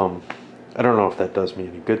 I don't know if that does me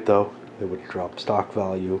any good, though. It would drop stock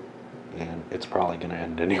value, and it's probably going to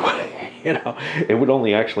end anyway. It would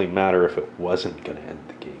only actually matter if it wasn't going to end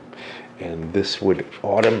the game. And this would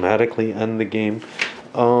automatically end the game.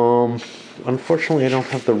 Unfortunately, I don't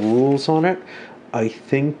have the rules on it. I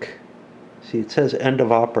think See, it says end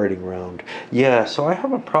of operating round. Yeah, so I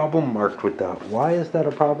have a problem marked with that. Why is that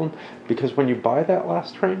a problem? Because when you buy that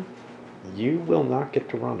last train, you will not get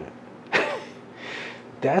to run it.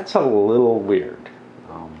 That's a little weird.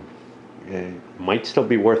 It might still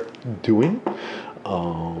be worth doing.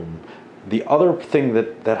 Um, the other thing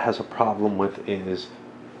that has a problem with is,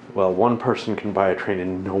 well, one person can buy a train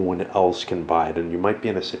and no one else can buy it, and you might be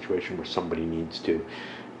in a situation where somebody needs to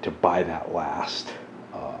buy that last.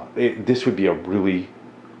 This would be a really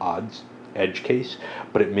odd edge case,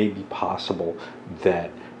 but it may be possible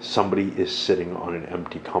that somebody is sitting on an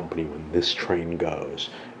empty company when this train goes,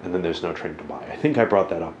 and then there's no train to buy. I think I brought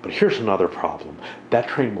that up, but here's another problem. That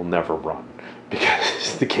train will never run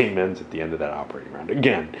because the game ends at the end of that operating round.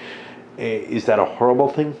 Again, is that a horrible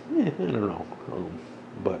thing? I don't know.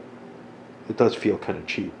 But it does feel kind of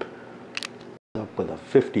cheap. Up with a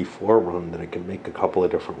 54 run that I can make a couple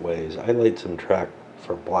of different ways. I laid some track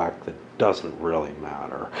for black that doesn't really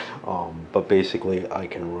matter. But basically I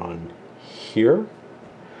can run here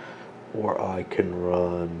or I can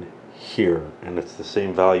run here, and it's the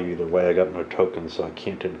same value either way. I got no tokens, so I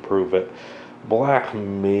can't improve it. Black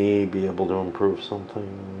may be able to improve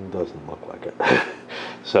something, doesn't look like it.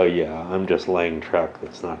 So yeah, I'm just laying track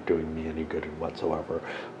that's not doing me any good whatsoever,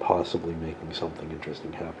 possibly making something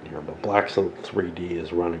interesting happen here. But Black's 3D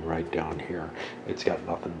is running right down here. It's got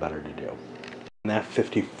nothing better to do. And that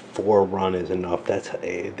 54 run is enough.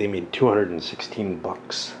 They made 216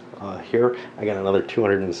 bucks here. I got another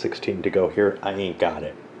 216 to go here. I ain't got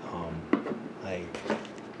it. I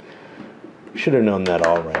should have known that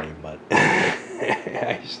already, but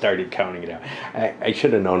I started counting it out. I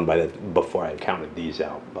should have known before I counted these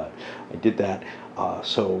out, but I did that.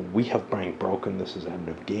 So we have Blank broken. This is end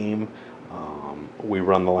of game. We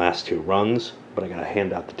run the last two runs, but I got to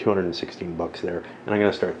hand out the 216 bucks there, and I'm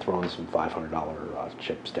going to start throwing some $500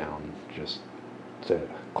 chips down just to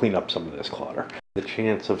clean up some of this clutter. The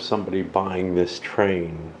chance of somebody buying this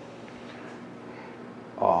train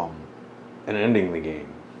and ending the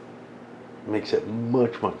game makes it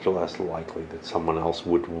much less likely that someone else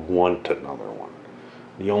would want another one.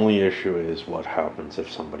 The only issue is what happens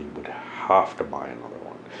if somebody would have to buy another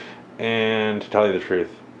one. And to tell you the truth,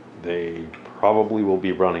 they probably will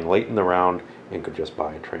be running late in the round and could just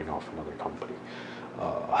buy a train off another company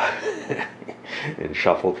and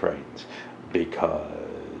shuffle trains,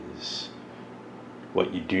 because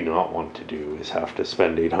what you do not want to do is have to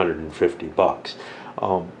spend 850 bucks.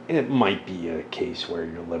 It might be a case where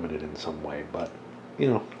you're limited in some way, but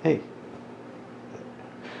hey,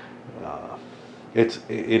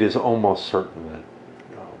 it is almost certain that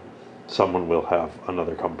someone will have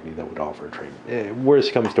another company that would offer a train.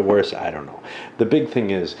 Worst comes to worst, I don't know. The big thing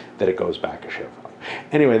is that it goes back a share value.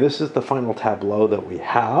 Anyway, this is the final tableau that we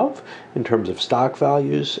have in terms of stock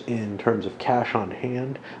values, in terms of cash on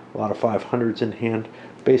hand, a lot of 500s in hand.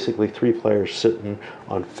 Basically 3 players sitting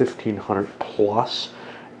on 1,500 plus,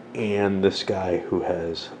 and this guy who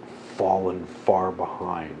has fallen far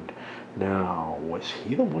behind. Now, was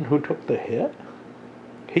he the one who took the hit?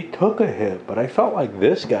 He took a hit, but I felt like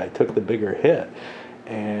this guy took the bigger hit,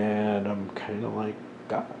 and I'm kind of like,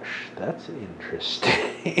 gosh, that's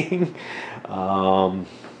interesting. I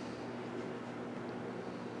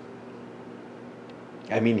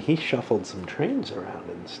mean, he shuffled some trains around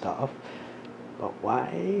and stuff, but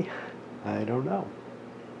why? I don't know.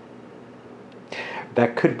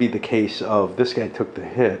 That could be the case of this guy took the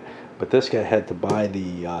hit, but this guy had to buy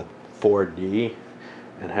the 4D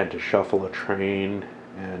and had to shuffle a train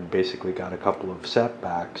and basically got a couple of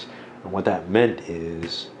setbacks. And what that meant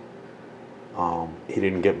is he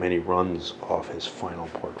didn't get many runs off his final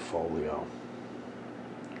portfolio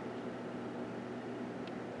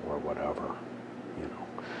or whatever,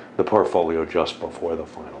 the portfolio just before the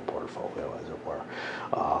final portfolio, as it were.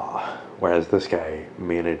 Whereas this guy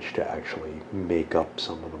managed to actually make up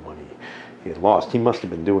some of the money he had lost. He must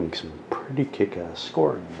have been doing some pretty kick-ass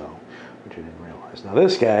scoring, though, which I didn't realize. Now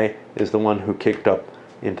this guy is the one who kicked up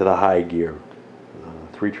into the high gear.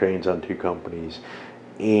 3 trains on 2 companies.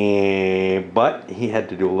 But he had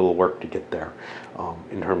to do a little work to get there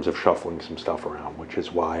in terms of shuffling some stuff around, which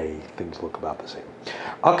is why things look about the same.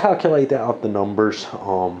 I'll calculate out the numbers.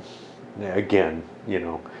 Again,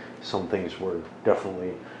 some things were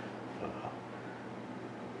definitely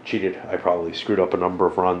cheated. I probably screwed up a number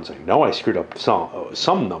of runs. I know I screwed up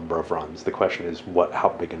some number of runs. The question is, how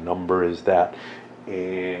big a number is that?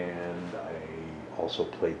 And I also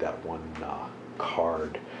played that one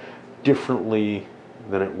card differently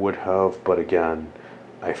than it would have, but again,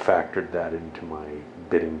 I factored that into my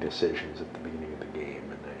bidding decisions at the beginning of the game,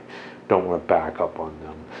 and I don't want to back up on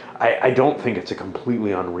them. I don't think it's a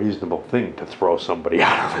completely unreasonable thing to throw somebody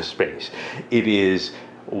out of a space. It is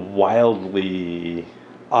wildly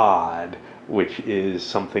odd, which is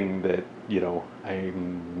something that,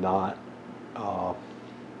 I'm not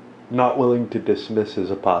willing to dismiss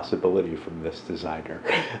as a possibility from this designer.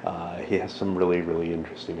 He has some really, really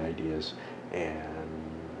interesting ideas, and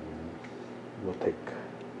we'll take,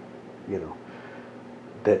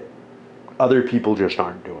 that other people just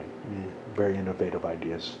aren't doing. Very innovative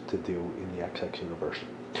ideas to do in the XX universe.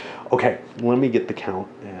 Okay, let me get the count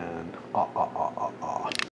and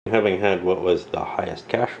having had what was the highest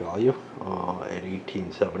cash value at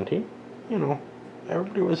 1817,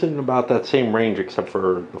 everybody was in about that same range except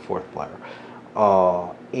for the fourth player.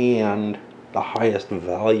 And the highest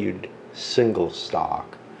valued single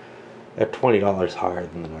stock at $20 higher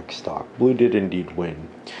than the next stock. Blue did indeed win.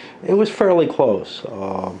 It was fairly close.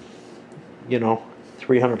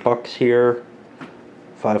 300 bucks here,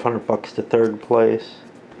 500 bucks to third place,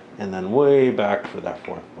 and then way back for that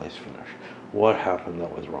fourth place finish. What happened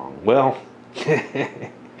that was wrong? Well,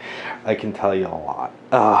 I can tell you a lot.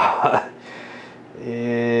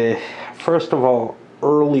 First of all,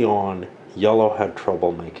 early on, yellow had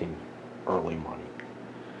trouble making early money.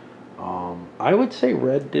 I would say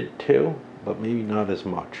red did too, but maybe not as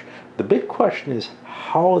much. The big question is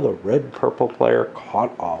how the red-purple player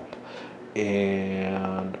caught up,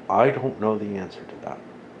 and I don't know the answer to that.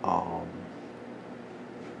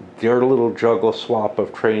 Their little juggle swap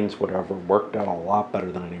of trains, whatever, worked out a lot better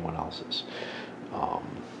than anyone else's.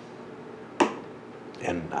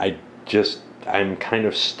 And I'm kind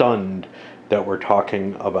of stunned that we're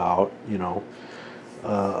talking about, a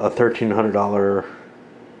 $1,300,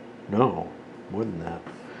 no, more than that,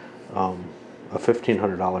 a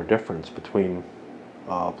 $1,500 difference between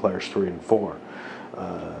players 3 and 4.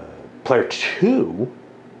 Player 2,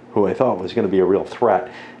 who I thought was going to be a real threat,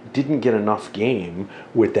 didn't get enough game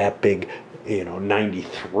with that big,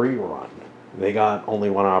 93 run. They got only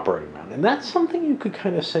one operating round. And that's something you could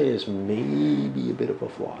kind of say is maybe a bit of a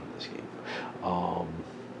flaw in this game.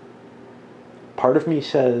 Part of me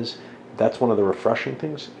says that's one of the refreshing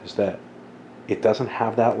things, is that it doesn't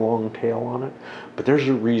have that long tail on it. But there's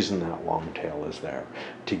a reason that long tail is there,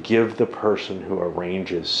 to give the person who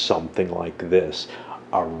arranges something like this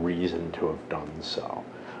a reason to have done so.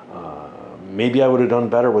 Maybe I would have done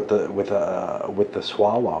better with the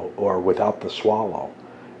swallow, or without the swallow,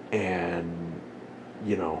 and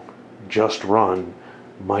just run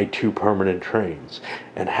my 2 permanent trains.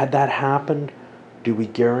 And had that happened, do we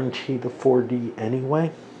guarantee the 4D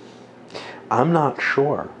anyway? I'm not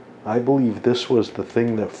sure. I believe this was the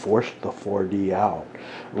thing that forced the 4D out,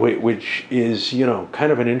 which is,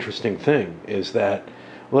 kind of an interesting thing, is that,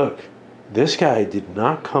 look, this guy did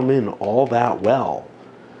not come in all that well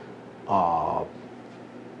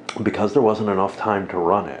because there wasn't enough time to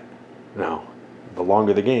run it. Now, the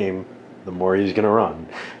longer the game, the more he's going to run,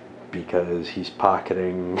 because he's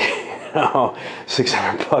pocketing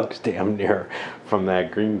 600 bucks damn near from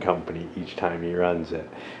that green company each time he runs it.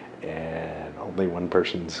 And only one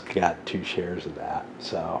person's got 2 shares of that.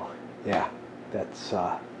 So, yeah, that's,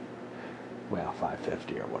 $550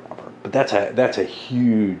 or whatever. But that's a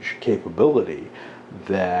huge capability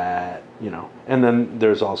that, and then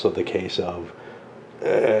there's also the case of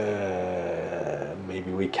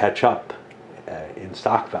maybe we catch up in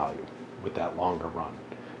stock value with that longer run.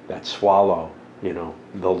 That swallow,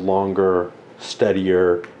 the longer,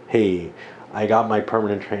 steadier, hey, I got my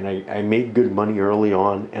permanent train. I made good money early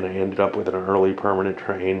on, and I ended up with an early permanent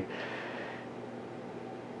train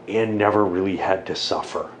and never really had to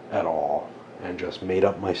suffer at all, and just made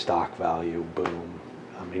up my stock value. Boom.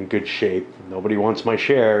 I'm in good shape. Nobody wants my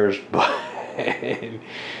shares, but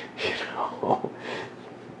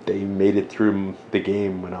they made it through the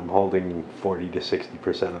game when I'm holding 40 to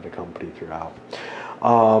 60% of the company throughout.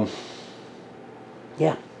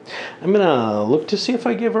 Yeah, I'm gonna look to see if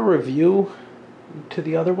I give a review to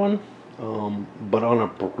the other one, but on a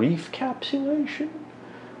brief capsulation,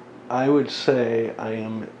 I would say I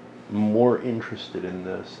am more interested in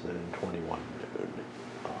this than in 21 Moon.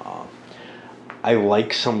 I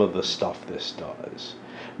like some of the stuff this does.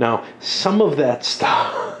 Now, some of that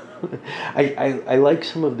stuff, I like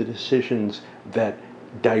some of the decisions that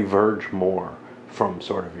diverge more from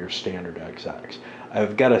sort of your standard XX.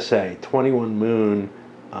 I've got to say, 21 Moon,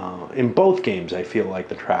 in both games, I feel like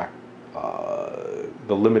the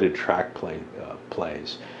limited track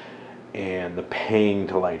plays and the paying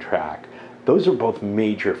to lay track, those are both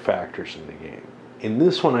major factors in the game. In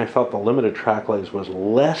this one, I felt the limited track lays was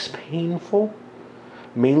less painful,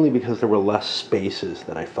 mainly because there were less spaces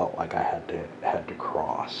that I felt like I had to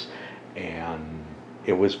cross, and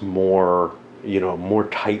it was more, more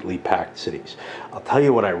tightly packed cities. I'll tell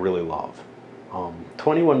you what I really love.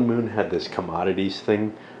 21 Moon had this commodities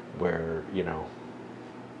thing where,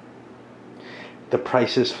 the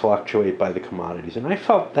prices fluctuate by the commodities. And I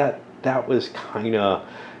felt that that was kind of,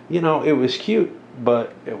 it was cute,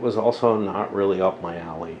 but it was also not really up my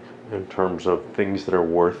alley in terms of things that are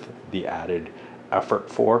worth the added effort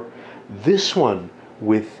for. This one,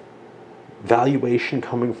 with valuation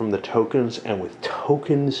coming from the tokens and with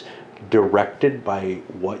tokens directed by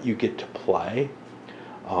what you get to play,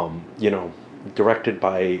 directed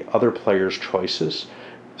by other players' choices.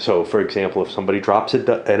 So, for example, if somebody drops an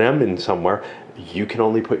M in somewhere, you can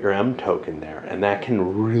only put your M token there, and that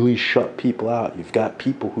can really shut people out. You've got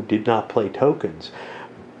people who did not play tokens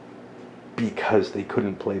because they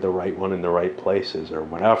couldn't play the right one in the right places or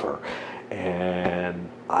whatever. And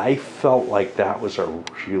I felt like that was a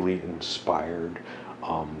really inspired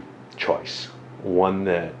choice. One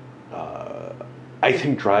that I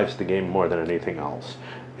think drives the game more than anything else.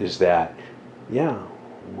 Is that,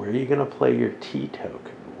 where are you going to play your T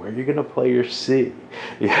token? Where are you going to play your C?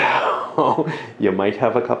 You might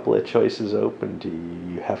have a couple of choices open to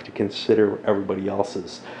you. You have to consider everybody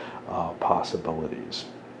else's possibilities.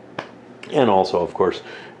 And also, of course,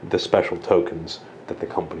 the special tokens that the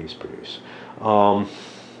companies produce.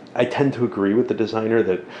 I tend to agree with the designer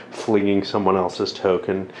that flinging someone else's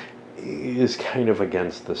token is kind of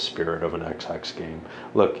against the spirit of an XX game.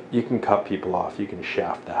 Look, you can cut people off, you can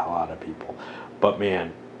shaft the hell out of people, but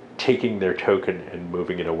man, taking their token and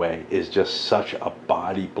moving it away is just such a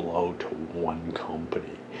body blow to one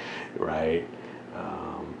company, right?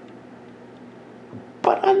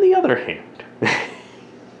 But on the other hand,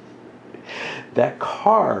 that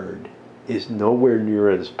card is nowhere near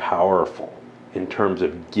as powerful in terms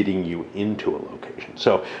of getting you into a location.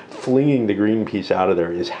 So flinging the green piece out of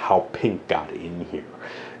there is how pink got in here,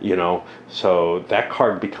 So that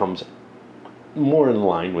card becomes more in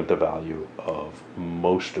line with the value of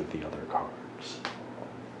most of the other cards.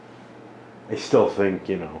 I still think,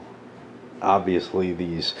 obviously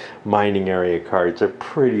these mining area cards are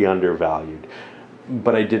pretty undervalued,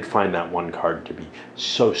 but I did find that one card to be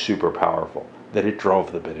so super powerful that it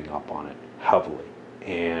drove the bidding up on it heavily.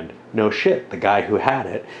 And no shit, the guy who had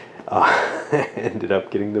it ended up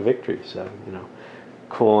getting the victory. So,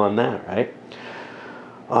 cool on that, right?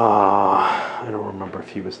 I don't remember if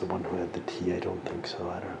he was the one who had the T. I don't think so.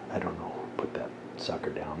 I don't know who put that sucker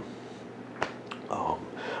down.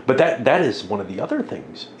 But that is one of the other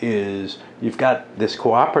things, is you've got this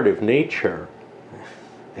cooperative nature.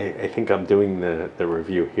 I think I'm doing the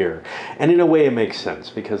review here. And in a way it makes sense,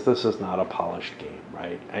 because this is not a polished game,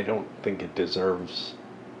 right? I don't think it deserves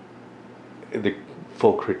the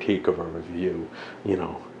full critique of a review,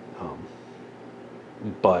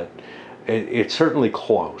 but it's certainly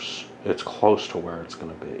close. It's close to where it's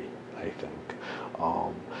going to be, I think.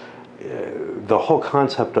 The whole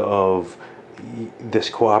concept of this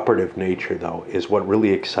cooperative nature, though, is what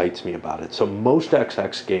really excites me about it. So most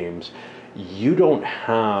XX games, you don't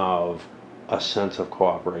have a sense of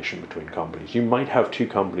cooperation between companies. You might have two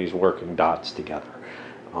companies working dots together,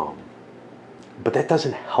 but that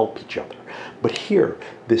doesn't help each other. But here,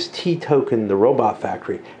 this T token, the Robot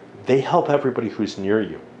Factory, they help everybody who's near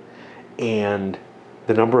you. And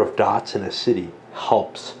the number of dots in a city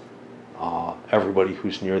helps everybody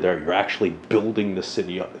who's near there. You're actually building the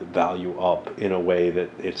city value up in a way that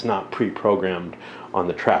it's not pre-programmed on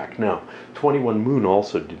the track. Now, 21 Moon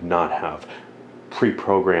also did not have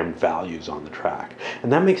pre-programmed values on the track.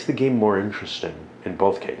 And that makes the game more interesting in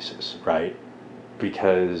both cases, right?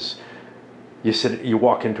 Because you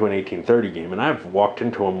walk into an 1830 game, and I've walked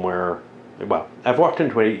into them where, I've walked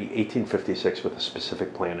into an 1856 with a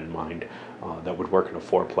specific plan in mind that would work in a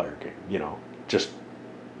 4-player game. Just,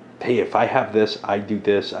 hey, if I have this, I do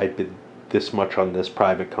this, I bid this much on this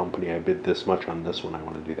private company, I bid this much on this one, I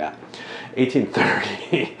want to do that.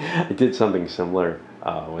 1830, I did something similar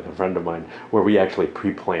with a friend of mine, where we actually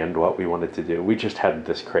pre-planned what we wanted to do. We just had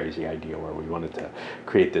this crazy idea where we wanted to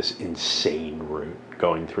create this insane route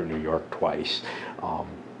going through New York twice.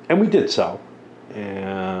 And we did so.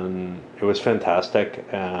 And it was fantastic.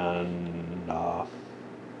 And I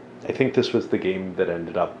think this was the game that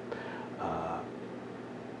ended up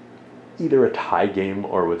either a tie game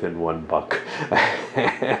or within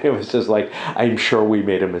 $1. It was just like, I'm sure we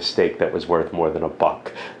made a mistake that was worth more than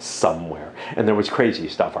 $1 somewhere. And there was crazy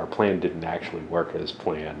stuff. Our plan didn't actually work as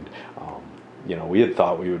planned. We had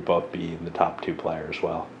thought we would both be in the top 2 players.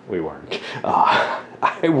 Well, we weren't.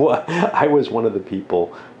 I was one of the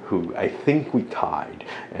people who, I think we tied,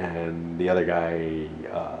 and the other guy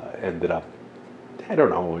ended up I don't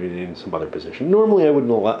know, in some other position. Normally, I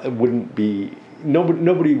wouldn't be.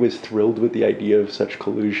 Nobody was thrilled with the idea of such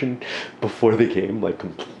collusion before the game, like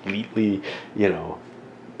completely,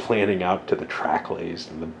 planning out to the track lays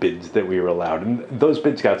and the bids that we were allowed, and those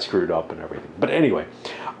bids got screwed up and everything. But anyway,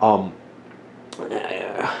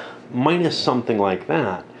 minus something like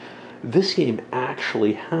that, this game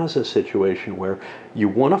actually has a situation where you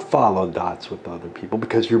want to follow dots with other people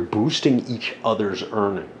because you're boosting each other's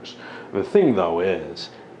earnings. The thing, though, is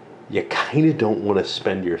you kind of don't want to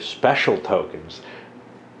spend your special tokens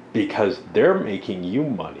because they're making you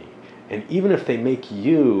money. And even if they make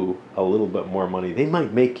you a little bit more money, they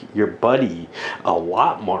might make your buddy a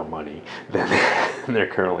lot more money than they're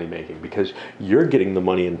currently making because you're getting the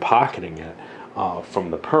money and pocketing it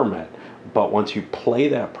from the permit. But once you play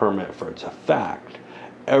that permit for its effect,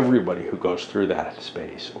 everybody who goes through that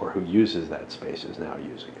space or who uses that space is now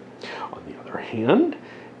using it. On the other hand,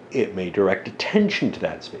 it may direct attention to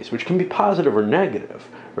that space, which can be positive or negative,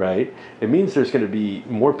 right? It means there's going to be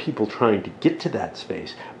more people trying to get to that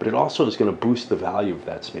space, but it also is going to boost the value of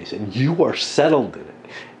that space, and you are settled in it.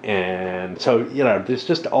 And so, there's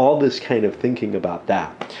just all this kind of thinking about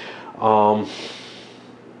that.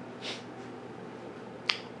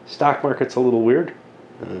 Stock market's a little weird,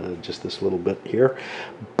 just this little bit here,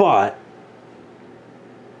 but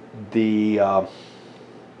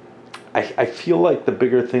I feel like the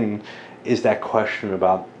bigger thing is that question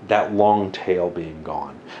about that long tail being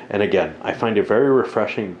gone. And again, I find it very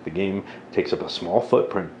refreshing that the game takes up a small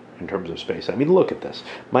footprint in terms of space. I mean, look at this.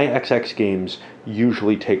 My XX games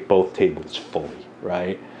usually take both tables fully,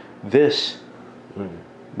 right? This,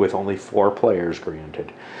 with only 4 players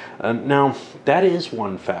granted. Now, that is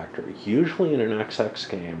one factor. Usually in an XX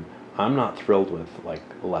game, I'm not thrilled with like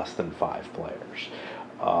less than 5 players.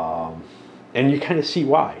 And you kind of see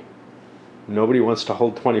why. Nobody wants to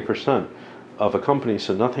hold 20% of a company,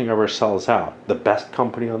 so nothing ever sells out. The best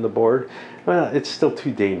company on the board, well, it's still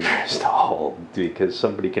too dangerous to hold because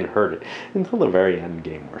somebody can hurt it until the very end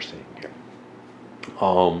game we're seeing here.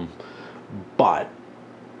 But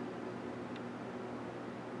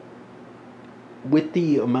with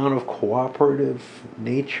the amount of cooperative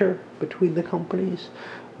nature between the companies,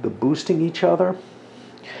 the boosting each other,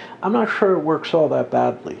 I'm not sure it works all that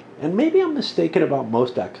badly. And maybe I'm mistaken about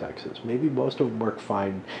most XXs. Maybe most of them work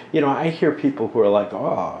fine. I hear people who are like,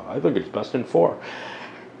 oh, I think it's best in 4.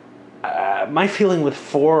 My feeling with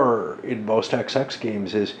 4 in most XX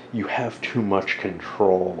games is you have too much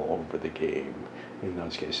control over the game in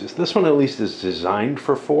those cases. This one at least is designed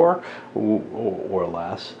for 4 or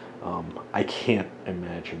less. I can't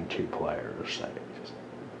imagine 2 players.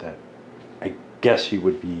 I guess you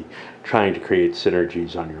would be trying to create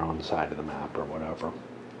synergies on your own side of the map or whatever.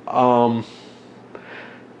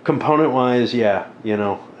 Component-wise, yeah,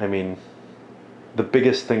 I mean, the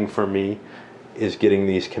biggest thing for me is getting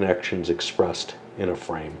these connections expressed in a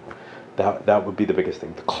frame. That would be the biggest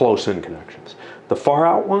thing, the close-in connections. The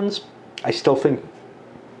far-out ones, I still think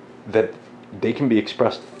that they can be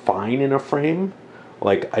expressed fine in a frame.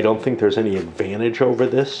 Like, I don't think there's any advantage over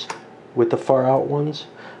this with the far-out ones,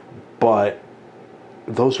 but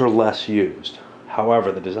those are less used.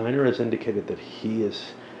 However, the designer has indicated that he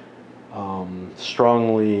is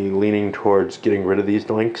strongly leaning towards getting rid of these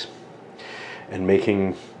links and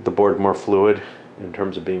making the board more fluid in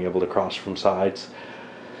terms of being able to cross from sides.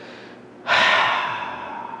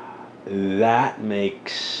 That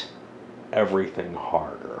makes everything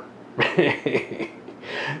harder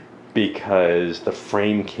because the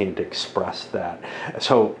frame can't express that.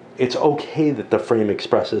 So it's okay that the frame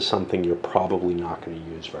expresses something you're probably not going to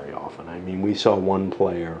use very often. I mean, we saw one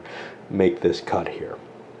player make this cut here,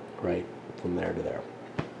 right? From there to there.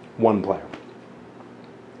 One player.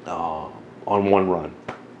 On one run.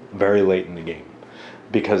 Very late in the game.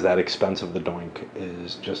 Because that expense of the doink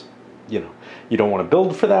is just, you don't want to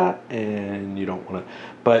build for that, and you don't want to...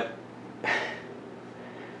 But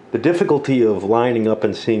the difficulty of lining up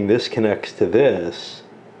and seeing this connects to this,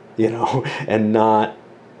 and not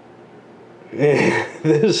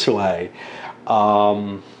this way,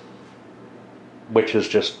 which is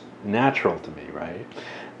just natural to me, right?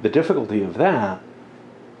 The difficulty of that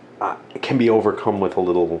can be overcome with a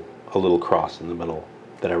little cross in the middle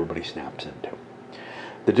that everybody snaps into.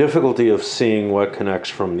 The difficulty of seeing what connects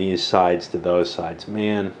from these sides to those sides,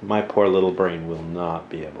 man, my poor little brain will not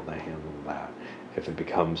be able to handle that if it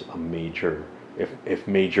becomes a major, if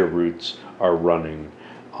major routes are running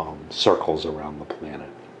circles around the planet.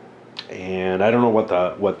 And I don't know what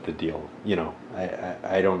the deal,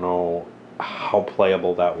 I don't know how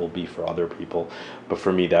playable that will be for other people, but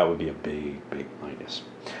for me that would be a big minus.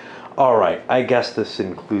 All right, I guess this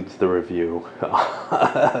includes the review,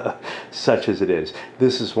 such as it is.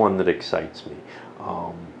 This is one that excites me.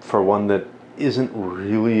 For one that isn't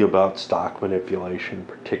really about stock manipulation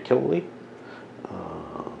particularly,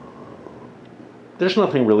 there's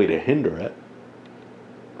nothing really to hinder it,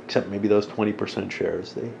 except maybe those 20%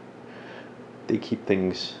 shares. They keep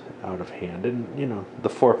things out of hand, and the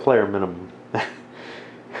 4-player minimum.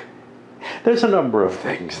 There's a number of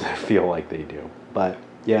things that feel like they do, but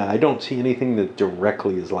yeah, I don't see anything that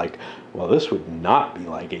directly is like, well, this would not be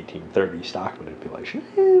like 1830 stock manipulation.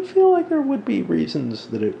 I feel like there would be reasons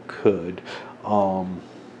that it could,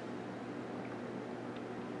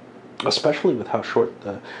 especially with how short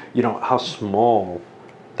how small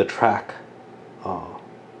the track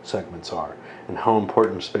segments are and how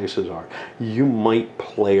important spaces are. You might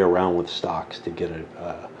play around with stocks to get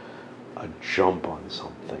a jump on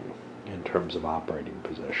something in terms of operating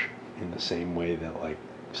position, in the same way that like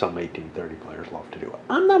some 1830 players love to do.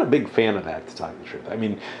 I'm not a big fan of that, to tell you the truth. I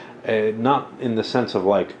mean, not in the sense of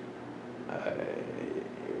like,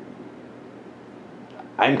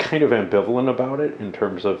 I'm kind of ambivalent about it in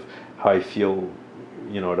terms of how I feel,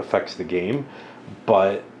 it affects the game,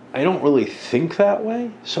 but I don't really think that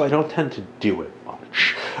way, so I don't tend to do it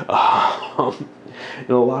much.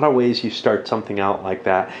 In a lot of ways, you start something out like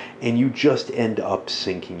that, and you just end up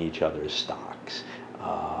sinking each other's stocks.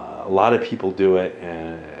 A lot of people do it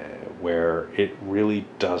where it really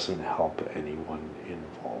doesn't help anyone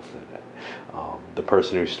involved in it. The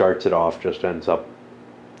person who starts it off just ends up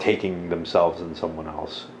taking themselves and someone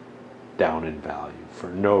else down in value for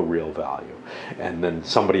no real value, and then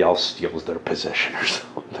somebody else steals their position or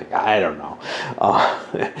something. I don't know.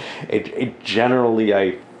 Generally,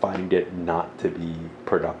 I find it not to be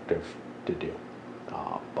productive to do,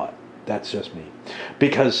 but that's just me,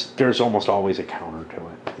 because there's almost always a counter to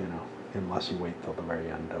it, unless you wait till the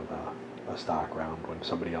very end of a stock round when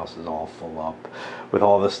somebody else is all full up with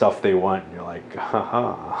all the stuff they want, and you're like,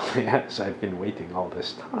 haha, yes, I've been waiting all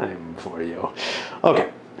this time for you.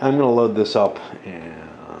 Okay, I'm going to load this up,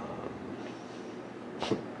 and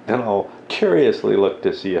then I'll curiously look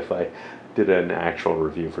to see if I did an actual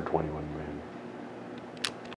review for 21